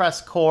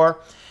WordPress core,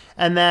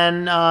 and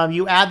then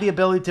you add the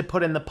ability to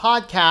put in the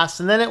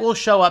podcast, and then it will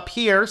show up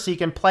here, so you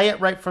can play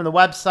it right from the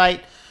website,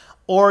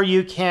 or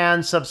you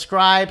can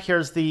subscribe.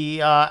 Here's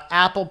the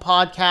Apple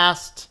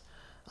Podcast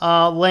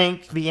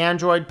link, the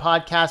Android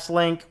Podcast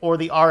link, or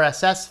the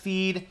RSS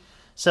feed.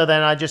 So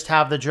then I just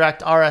have the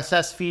direct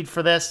RSS feed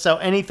for this. So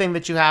anything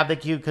that you have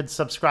that you could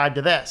subscribe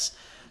to this.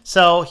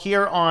 So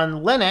here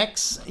on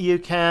Linux, you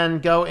can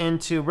go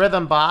into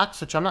Rhythmbox,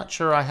 which I'm not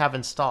sure I have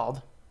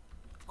installed.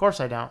 Of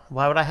course I don't.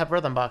 Why would I have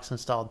Rhythmbox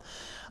installed?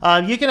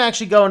 You can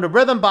actually go into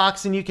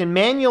Rhythmbox and you can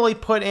manually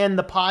put in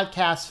the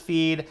podcast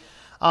feed,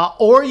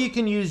 or you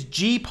can use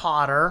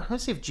gPodder.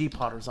 Let's see if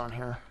gPodder's on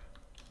here.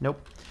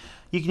 Nope.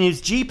 You can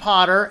use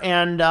gPodder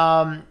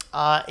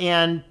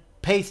and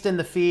paste in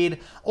the feed,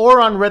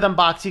 or on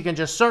Rhythmbox you can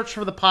just search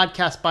for the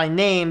podcast by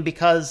name,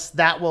 because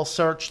that will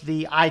search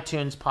the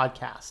iTunes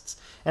podcasts.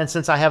 And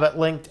since I have it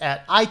linked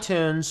at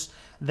iTunes,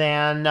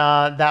 then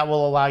that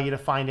will allow you to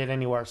find it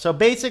anywhere. So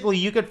basically,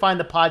 you could find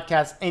the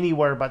podcast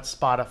anywhere but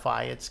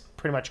Spotify. It's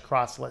pretty much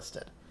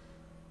cross-listed.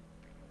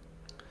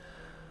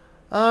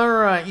 All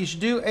right, you should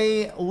do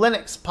a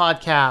Linux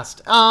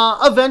podcast.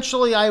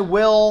 Eventually, I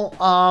will.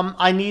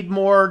 I need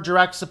more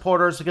direct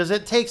supporters because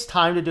it takes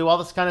time to do all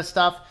this kind of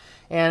stuff.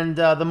 And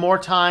the more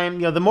time,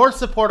 the more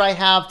support I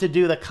have to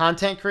do the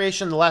content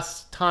creation, the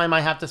less time I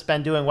have to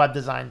spend doing web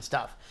design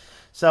stuff.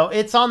 So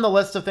it's on the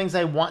list of things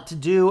I want to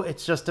do.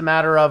 It's just a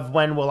matter of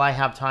when will I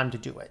have time to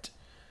do it.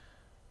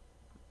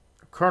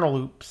 Kernel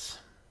Oops.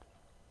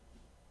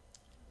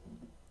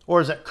 Or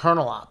is it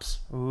Kernel Ops?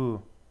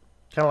 Ooh,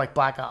 kind of like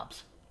Black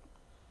Ops.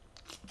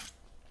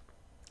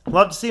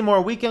 Love to see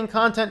more weekend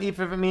content,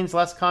 even if it means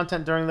less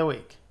content during the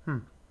week.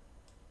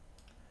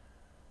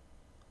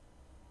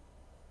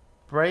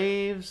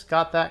 Braves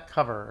got that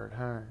covered.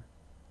 Huh?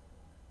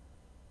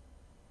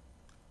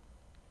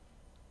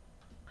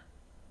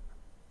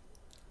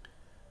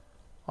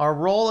 Our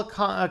role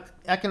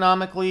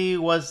economically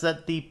was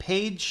that the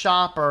paid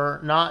shopper,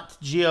 not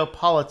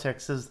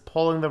geopolitics, is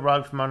pulling the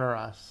rug from under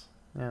us.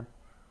 Yeah.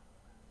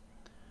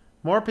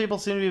 More people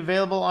seem to be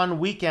available on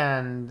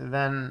weekend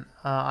than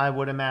I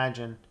would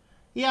imagine.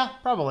 Yeah,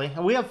 probably.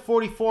 We have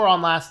 44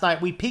 on last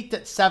night. We peaked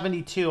at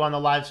 72 on the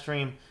live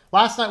stream.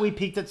 Last night we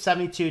peaked at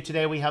 72.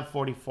 Today we have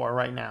 44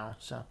 right now.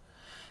 So,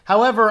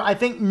 however, I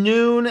think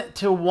noon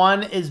to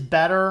 1 is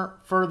better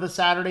for the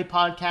Saturday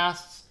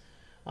podcasts.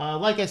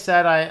 Like I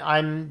said,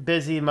 I'm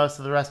busy most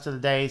of the rest of the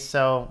day,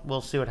 so we'll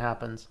see what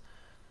happens.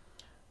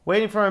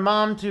 Waiting for my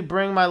mom to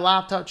bring my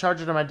laptop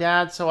charger to my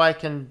dad so I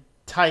can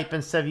type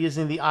instead of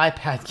using the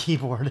iPad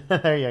keyboard.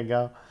 There you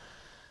go.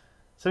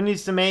 So it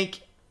needs to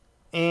make,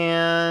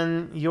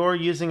 and you're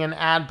using an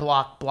ad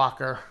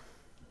blocker.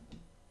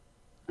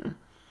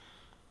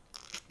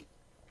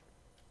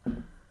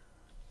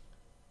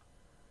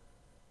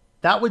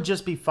 That would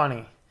just be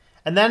funny.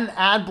 And then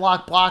ad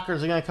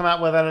blockers are going to come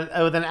out with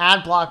an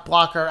ad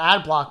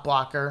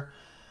blocker,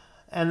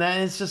 and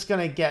then it's just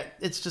going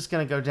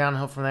to go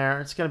downhill from there.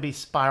 It's going to be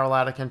spiral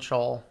out of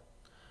control.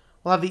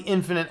 We'll have the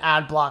infinite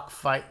ad block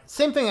fight.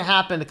 Same thing that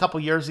happened a couple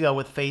years ago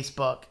with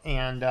Facebook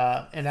and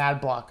an ad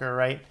blocker,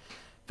 right?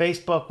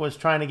 Facebook was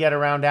trying to get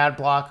around ad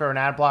blocker, and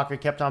ad blocker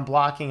kept on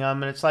blocking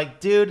them, and it's like,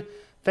 dude,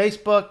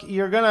 Facebook,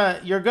 you're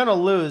gonna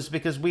lose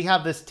because we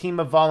have this team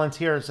of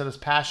volunteers that is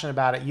passionate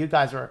about it. You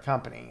guys are a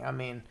company. I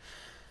mean,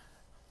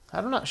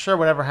 I'm not sure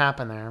whatever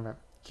happened there, but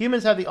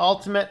humans have the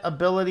ultimate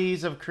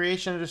abilities of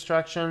creation and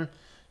destruction,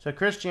 so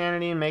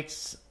Christianity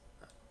makes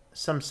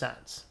some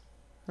sense.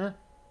 Yeah.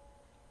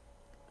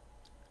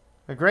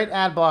 A great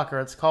ad blocker.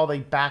 It's called a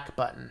back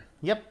button.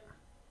 Yep.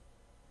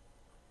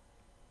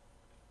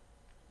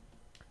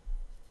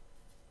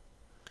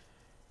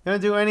 Gonna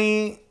do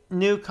any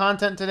new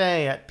content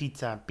today at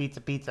Pizza.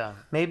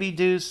 Maybe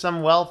do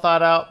some well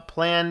thought out,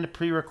 planned,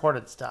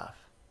 pre-recorded stuff.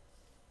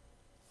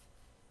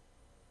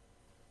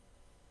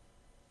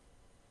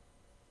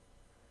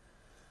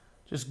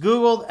 Just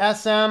Googled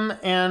SM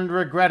and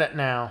regret it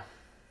now.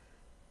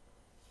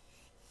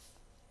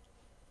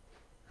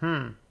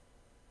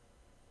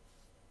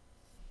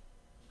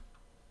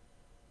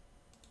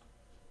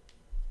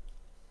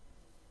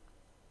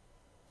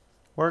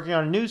 Working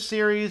on a new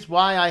series,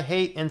 Why I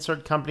Hate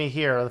Insert Company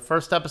here. The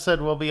first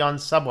episode will be on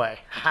Subway.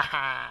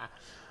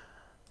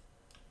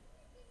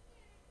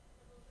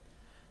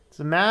 It's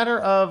a matter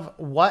of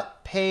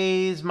what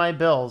pays my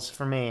bills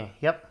for me.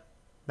 Yep,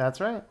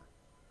 that's right.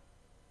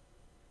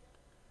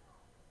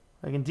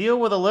 I can deal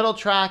with a little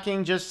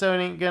tracking just so I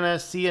ain't gonna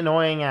see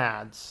annoying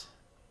ads.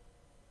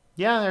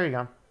 Yeah, there you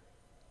go.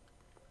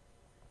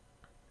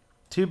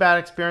 2 bad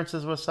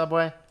experiences with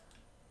Subway.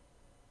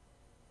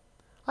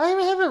 I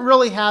haven't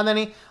really had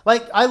any.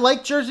 Like, I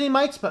like Jersey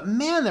Mike's, but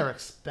man, they're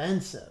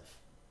expensive.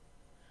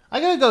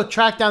 I gotta go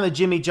track down the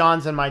Jimmy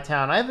John's in my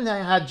town. I haven't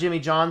had Jimmy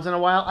John's in a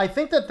while. I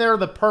think that they're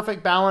the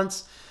perfect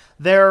balance.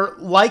 They're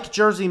like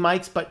Jersey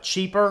Mike's, but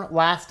cheaper.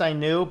 Last I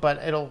knew, but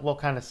we'll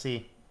kind of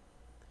see.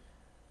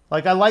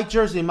 Like, I like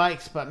Jersey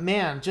Mike's, but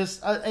man,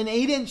 just an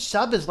 8-inch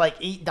sub is like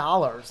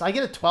 $8. I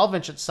get a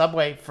 12-inch at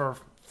Subway for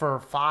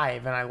 $5,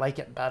 and I like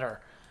it better.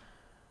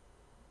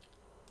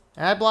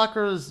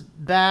 Adblocker is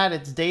bad.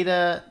 It's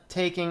data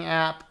taking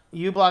app.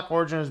 uBlock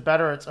Origin is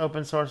better. It's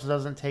open source. It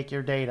doesn't take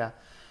your data.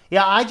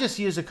 Yeah, I just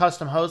use a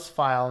custom host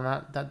file, and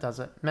that does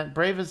it.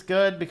 Brave is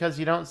good because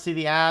you don't see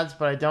the ads,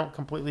 but I don't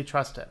completely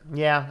trust it.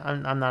 Yeah,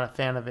 I'm not a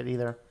fan of it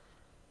either.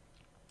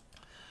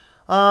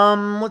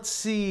 Let's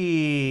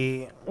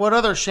see. What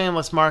other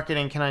shameless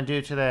marketing can I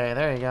do today?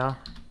 There you go.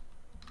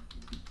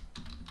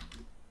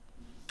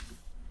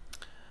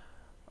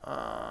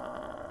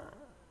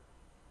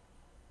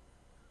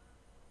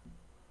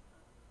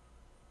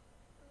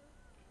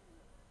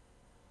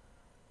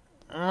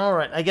 All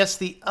right. I guess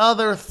the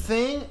other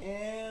thing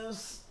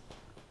is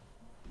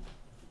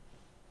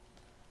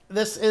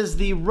this is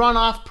the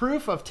runoff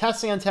proof of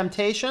Testing on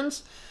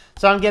Temptations.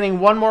 So I'm getting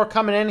one more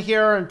coming in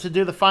here to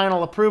do the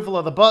final approval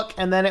of the book,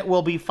 and then it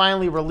will be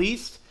finally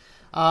released.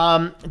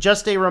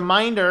 Just a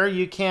reminder,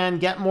 you can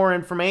get more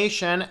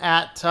information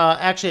at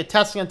actually at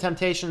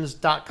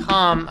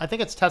testingontemptations.com. I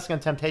think it's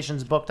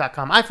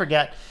testingontemptationsbook.com. I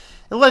forget.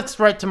 It links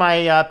right to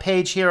my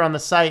page here on the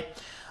site.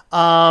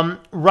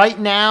 Right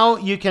now,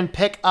 you can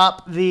pick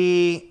up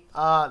the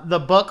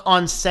book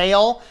on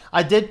sale.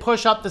 I did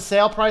push up the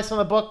sale price on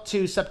the book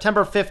to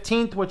September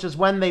 15th, which is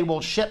when they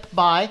will ship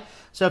by.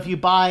 So if you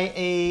buy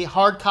a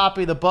hard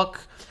copy of the book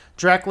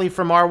directly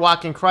from Our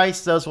Walk in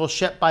Christ, those will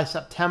ship by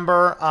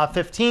September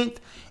 15th.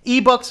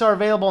 Ebooks are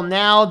available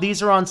now.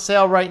 These are on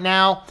sale right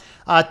now.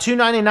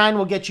 $2.99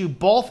 will get you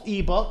both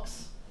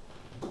ebooks.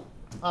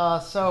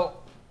 Come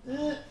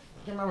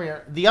over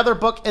here. The other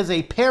book is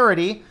a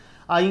parody.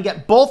 You can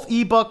get both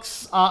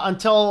ebooks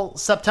until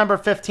September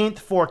 15th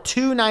for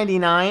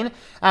 $2.99.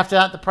 After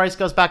that, the price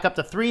goes back up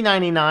to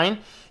 $3.99.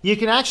 You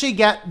can actually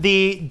get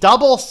the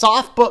double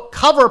softbook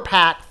cover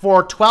pack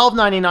for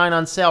 $12.99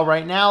 on sale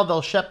right now.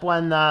 They'll ship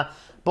when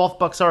both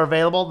books are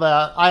available.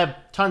 I have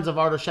tons of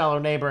Art of Shallow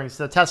Neighboring,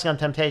 so the Testing on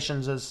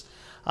Temptations is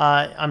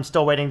I'm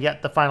still waiting to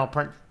get the final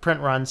print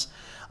runs.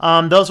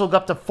 Those will go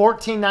up to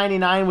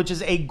 $14.99, which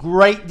is a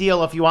great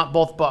deal if you want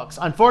both books.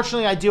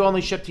 Unfortunately, I do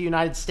only ship to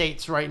United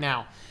States right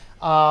now.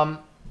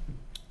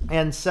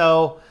 And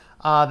so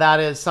that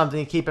is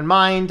something to keep in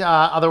mind.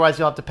 Otherwise,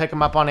 you'll have to pick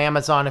them up on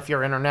Amazon if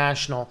you're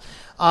international.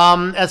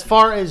 As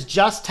far as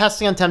just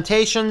Testing on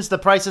Temptations, the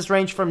prices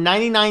range from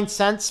 99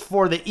 cents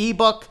for the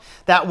ebook.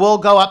 That will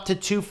go up to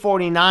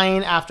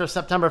 $2.49 after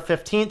September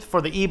 15th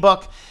for the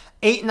ebook.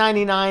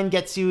 $8.99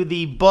 gets you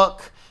the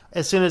book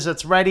as soon as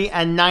it's ready,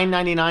 and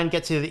 $9.99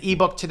 gets you the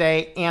ebook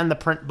today and the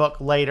print book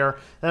later.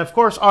 And of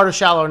course, Art of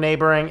Shallow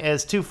Neighboring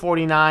is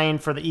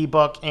 $2.49 for the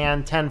ebook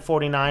and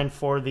 $10.49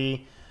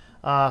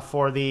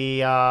 for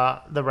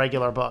the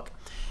regular book.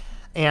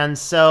 And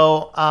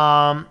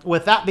so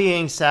with that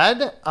being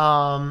said,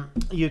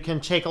 you can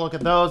take a look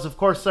at those. Of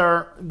course,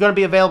 they're going to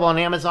be available on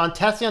Amazon.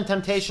 Testing on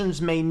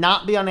Temptations may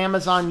not be on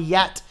Amazon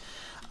yet.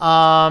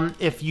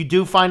 If you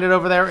do find it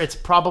over there, it's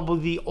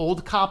probably the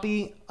old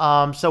copy.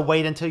 So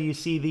wait until you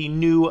see the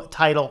new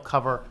title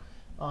cover.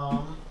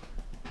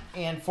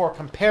 And for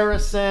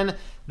comparison,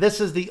 this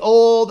is the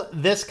old,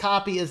 this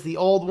copy is the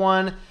old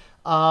one.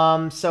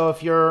 So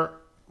if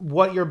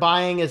what you're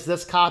buying is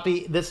this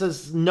copy, this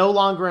is no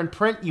longer in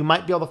print. You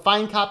might be able to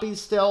find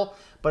copies still,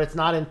 but it's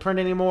not in print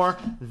anymore.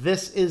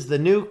 This is the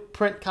new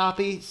print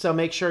copy, so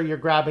make sure you're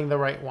grabbing the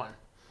right one.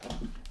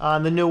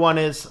 The new one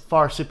is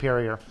far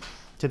superior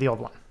to the old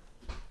one.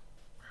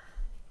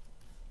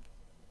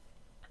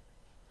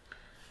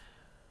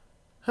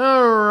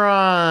 All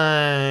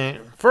right.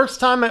 First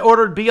time I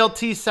ordered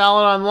BLT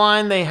salad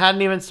online, they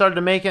hadn't even started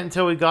to make it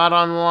until we got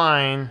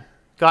online.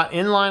 Got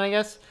in line, I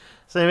guess.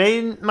 So they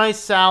made my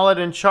salad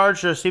and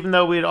charged us even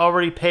though we had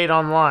already paid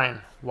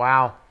online.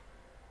 Wow.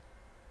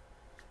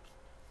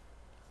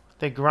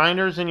 The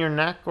grinders in your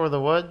neck or the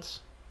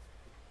woods?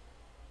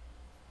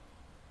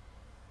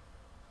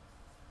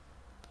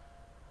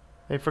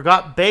 They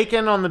forgot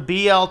bacon on the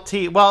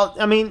BLT. Well,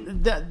 I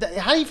mean,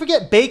 how do you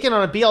forget bacon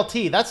on a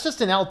BLT? That's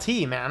just an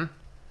LT, man.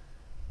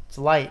 It's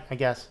light, I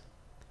guess.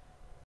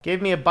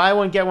 Gave me a buy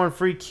one, get one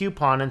free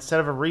coupon instead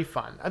of a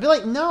refund. I'd be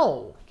like,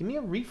 no, give me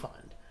a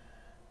refund.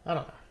 I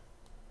don't know.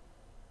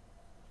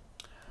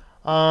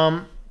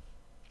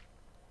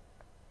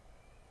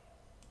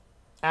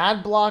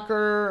 Ad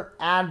blockers.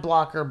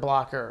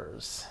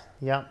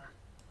 Yep.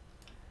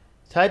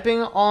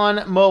 Typing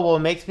on mobile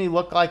makes me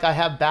look like I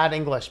have bad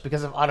English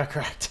because of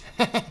autocorrect.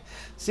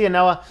 See you,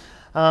 Noah.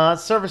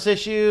 Service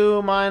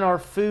issue. Mine are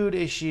food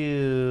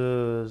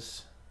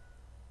issues.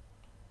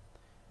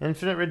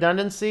 Infinite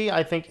redundancy.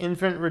 I think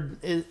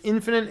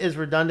infinite is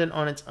redundant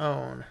on its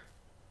own.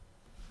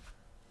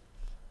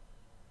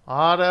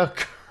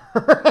 Autocorrect.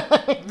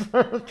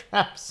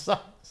 Trap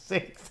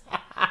six.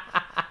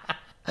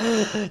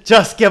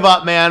 Just give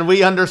up, man.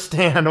 We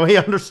understand. We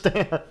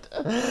understand.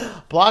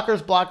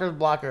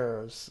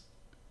 Blockers.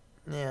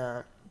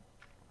 Yeah.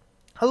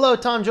 Hello,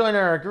 Tom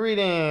Joyner.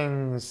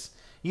 Greetings.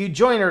 You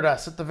joinered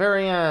us at the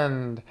very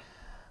end.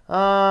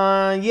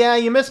 Yeah,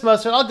 you missed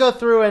most of it. I'll go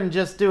through and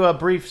just do a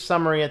brief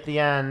summary at the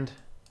end.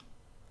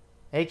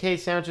 AK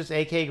sandwiches,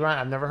 AK grind.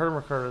 I've never heard of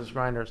recruiters as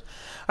grinders.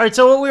 All right,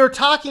 so what we were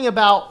talking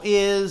about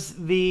is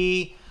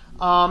the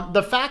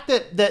fact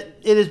that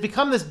it has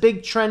become this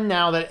big trend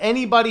now that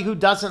anybody who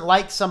doesn't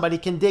like somebody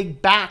can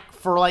dig back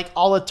for like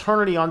all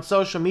eternity on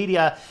social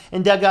media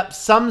and dig up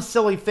some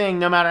silly thing,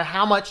 no matter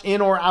how much in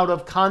or out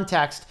of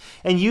context,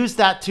 and use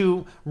that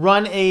to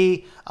run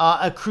a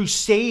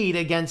crusade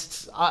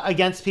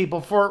against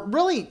people for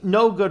really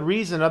no good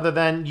reason other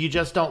than you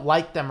just don't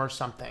like them or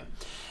something.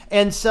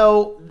 And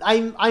so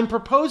I'm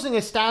proposing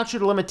a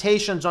statute of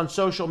limitations on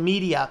social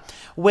media,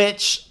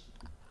 which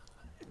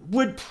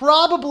would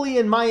probably,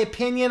 in my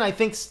opinion, I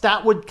think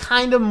that would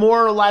kind of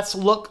more or less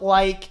look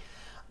like,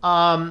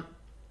 I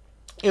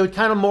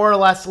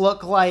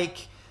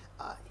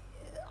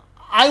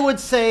would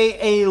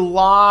say a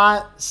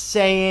law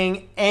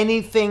saying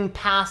anything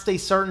past a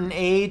certain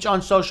age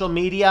on social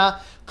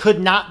media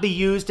could not be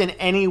used in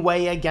any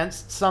way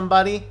against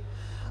somebody.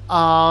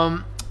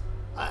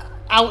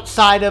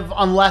 Outside of,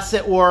 unless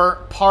it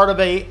were part of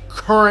a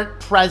current,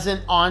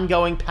 present,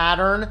 ongoing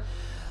pattern.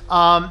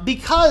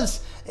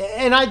 Because,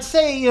 and I'd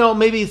say, you know,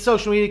 maybe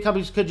social media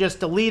companies could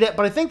just delete it,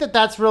 but I think that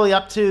that's really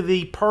up to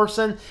the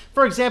person.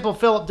 For example,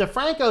 Philip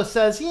DeFranco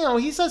says, you know,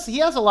 he says he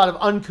has a lot of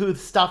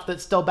uncouth stuff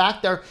that's still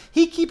back there.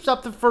 He keeps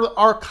up for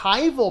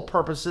archival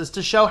purposes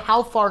to show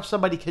how far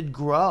somebody could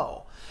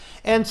grow.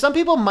 And some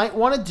people might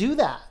want to do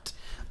that.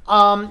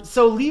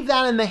 So leave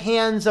that in the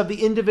hands of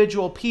the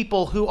individual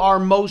people who are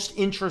most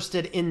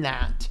interested in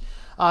that.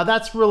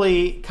 That's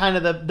really kind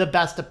of the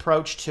best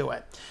approach to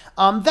it.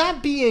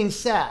 That being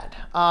said,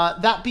 I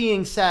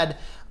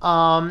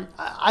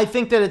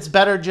think that it's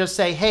better just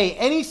say, hey,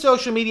 any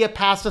social media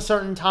past a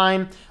certain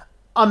time,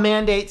 a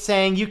mandate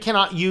saying you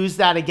cannot use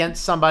that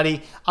against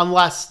somebody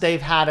unless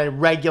they've had a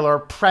regular,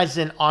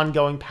 present,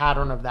 ongoing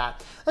pattern of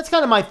that. That's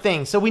kind of my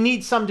thing. So we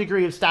need some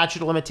degree of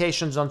statute of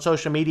limitations on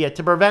social media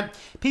to prevent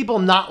people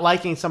not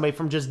liking somebody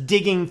from just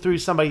digging through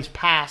somebody's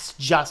past,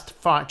 just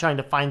trying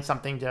to find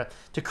something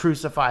to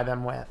crucify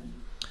them with.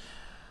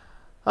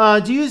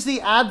 Do you use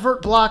the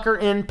advert blocker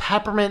in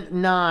Peppermint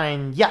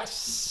 9?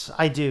 Yes,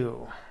 I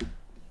do.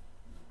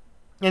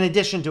 In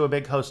addition to a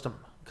big custom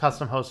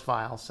host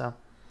file. So,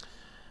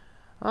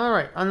 all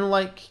right.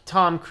 Unlike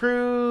Tom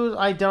Cruise,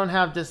 I don't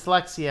have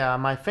dyslexia.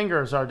 My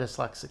fingers are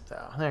dyslexic,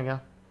 though. There you go.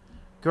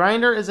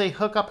 Grindr is a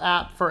hookup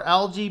app for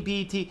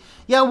LGBT.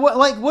 Yeah,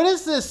 what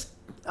is this?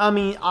 I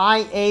mean,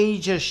 IA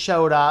just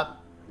showed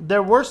up.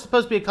 There were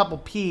supposed to be a couple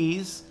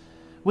P's.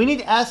 We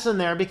need S in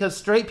there because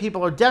straight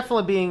people are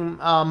definitely being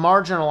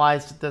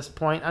marginalized at this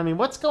point. I mean,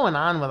 what's going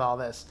on with all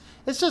this?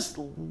 It's just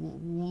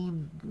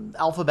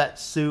alphabet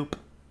soup.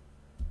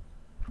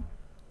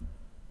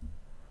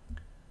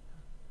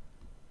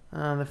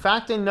 The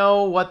fact I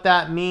know what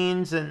that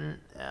means and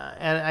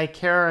I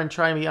care and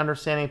try and be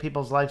understanding of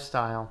people's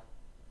lifestyle.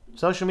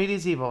 Social media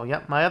is evil.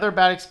 Yep. My other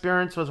bad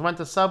experience was went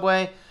to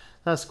Subway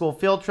on a school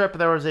field trip.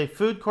 There was a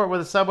food court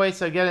with a Subway,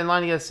 so I get in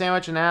line to get a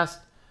sandwich and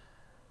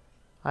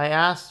I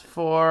asked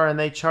for, and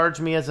they charged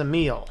me as a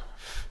meal.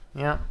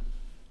 Yeah.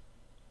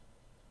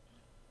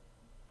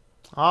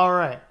 All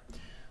right.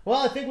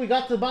 Well, I think we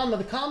got to the bottom of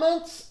the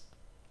comments.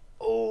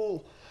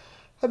 Oh,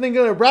 I've been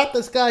going to wrap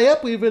this guy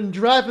up. We've been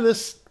driving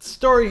this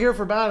story here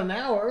for about an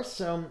hour,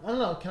 so I don't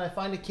know. Can I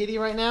find a kitty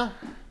right now?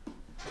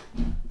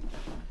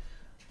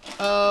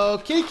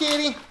 Oh, kitty.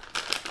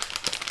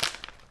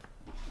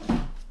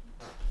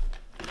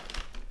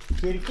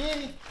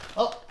 Kitty.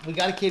 Oh, we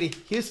got a kitty.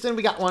 Houston,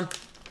 we got one.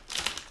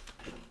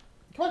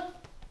 Come on.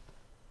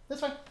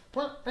 This way.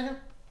 Come on, right here.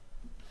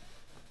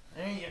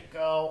 There you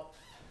go.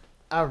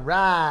 All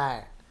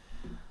right.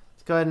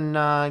 Let's go ahead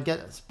and get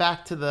us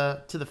back to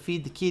the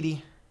feed the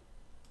kitty.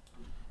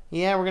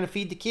 Yeah, we're gonna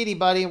feed the kitty,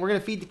 buddy. We're gonna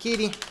feed the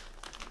kitty.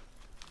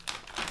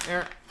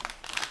 There.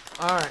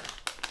 All right.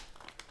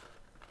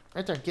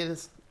 Right there. Get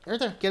us. Right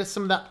there. Get us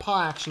some of that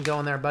paw action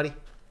going there, buddy.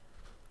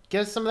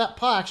 Get us some of that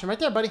paw action right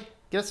there, buddy.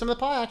 Get us some of the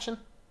paw action.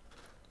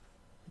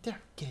 Right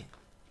there. Get it.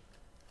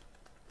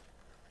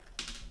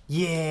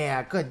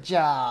 Yeah, good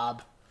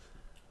job.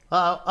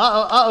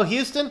 Uh-oh,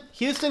 Houston.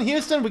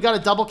 We got a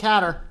double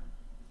catter.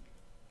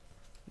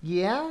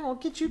 Yeah, I'll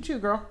get you too,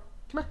 girl.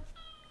 Come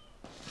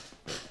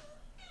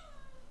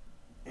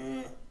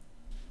here.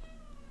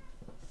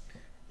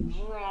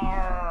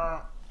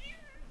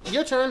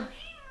 Your turn.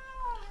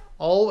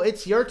 Oh,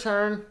 it's your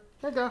turn.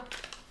 Here you go.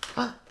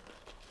 Huh?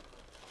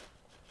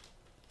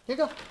 Here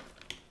you go.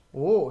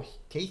 Oh,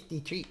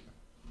 tasty treat.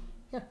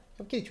 Here,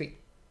 have a kitty treat.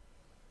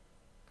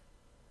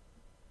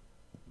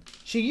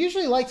 She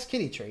usually likes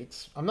kitty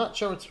treats. I'm not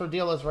sure what her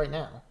deal is right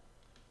now.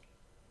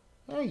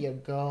 There you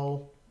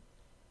go.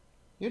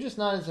 You're just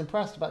not as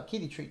impressed about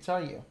kitty treats,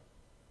 are you?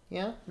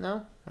 Yeah?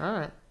 No? All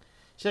right.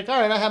 She's like, all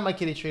right, I have my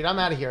kitty treat. I'm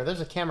out of here. There's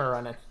a camera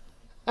running.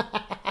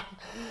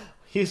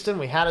 Houston,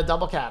 we had a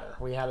double catter.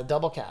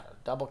 Double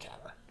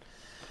catter.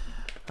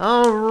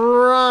 All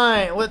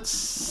right. Let's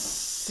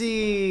see.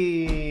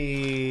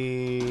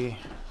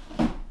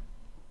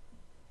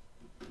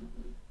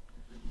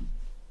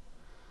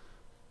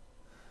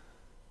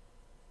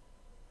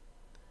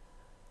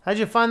 How'd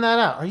you find that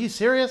out? Are you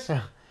serious?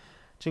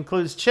 Which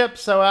includes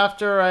chips. So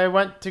after I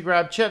went to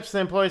grab chips, the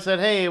employee said,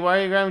 hey, why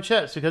are you grabbing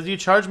chips? Because you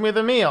charged me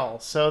the meal.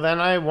 So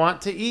then I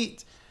want to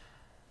eat.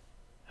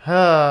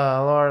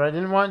 Oh, Lord, I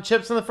didn't want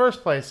chips in the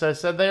first place. So I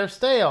said they are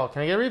stale.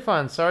 Can I get a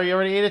refund? Sorry, you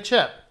already ate a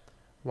chip.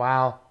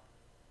 Wow.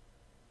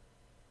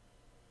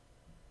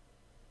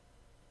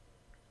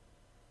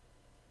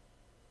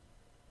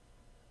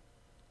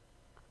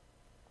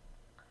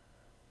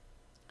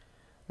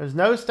 There's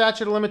no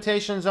statute of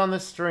limitations on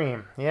this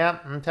stream. Yeah,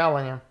 I'm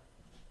telling you.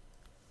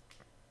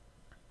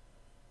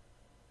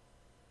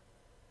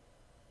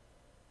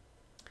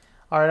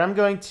 All right, I'm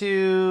going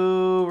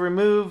to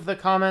remove the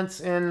comments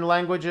in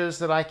languages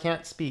that I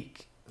can't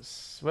speak.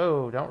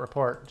 Whoa, don't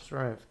report. Just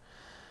remove.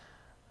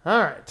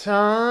 All right.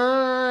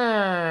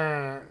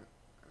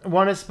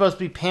 One is supposed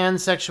to be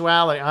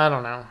pansexuality. I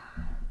don't know.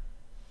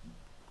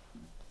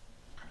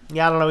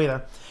 Yeah, I don't know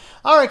either.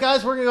 All right,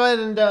 guys, we're going to go ahead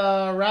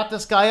and wrap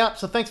this guy up.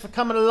 So thanks for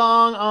coming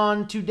along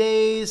on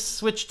today's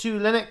Switch to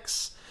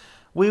Linux.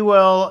 We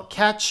will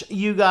catch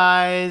you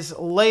guys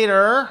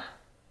later.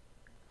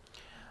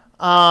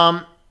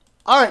 All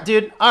right,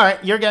 dude. All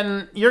right, you're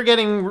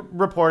getting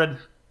reported.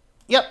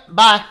 Yep,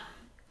 bye.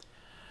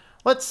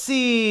 Let's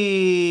see.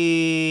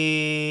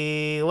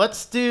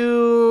 Let's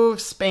do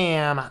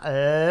spam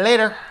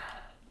later.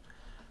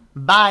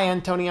 Bye,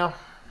 Antonio.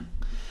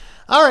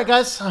 All right,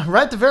 guys.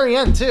 Right at the very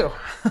end, too.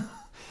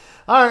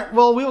 All right,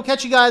 well, we will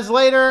catch you guys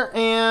later,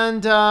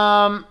 and,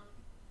 well,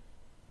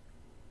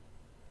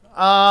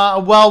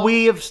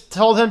 we have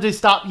told him to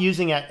stop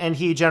using it, and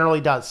he generally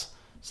does.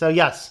 So,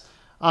 yes,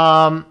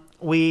 Carbon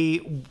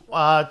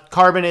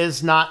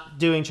is not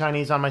doing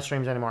Chinese on my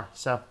streams anymore,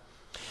 so.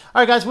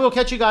 All right, guys, we'll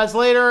catch you guys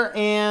later,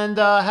 and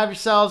have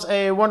yourselves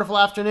a wonderful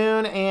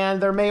afternoon. And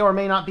there may or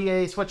may not be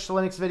a Switch to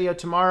Linux video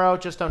tomorrow.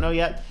 Just don't know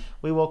yet.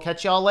 We will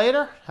catch y'all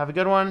later. Have a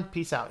good one.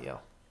 Peace out, yo.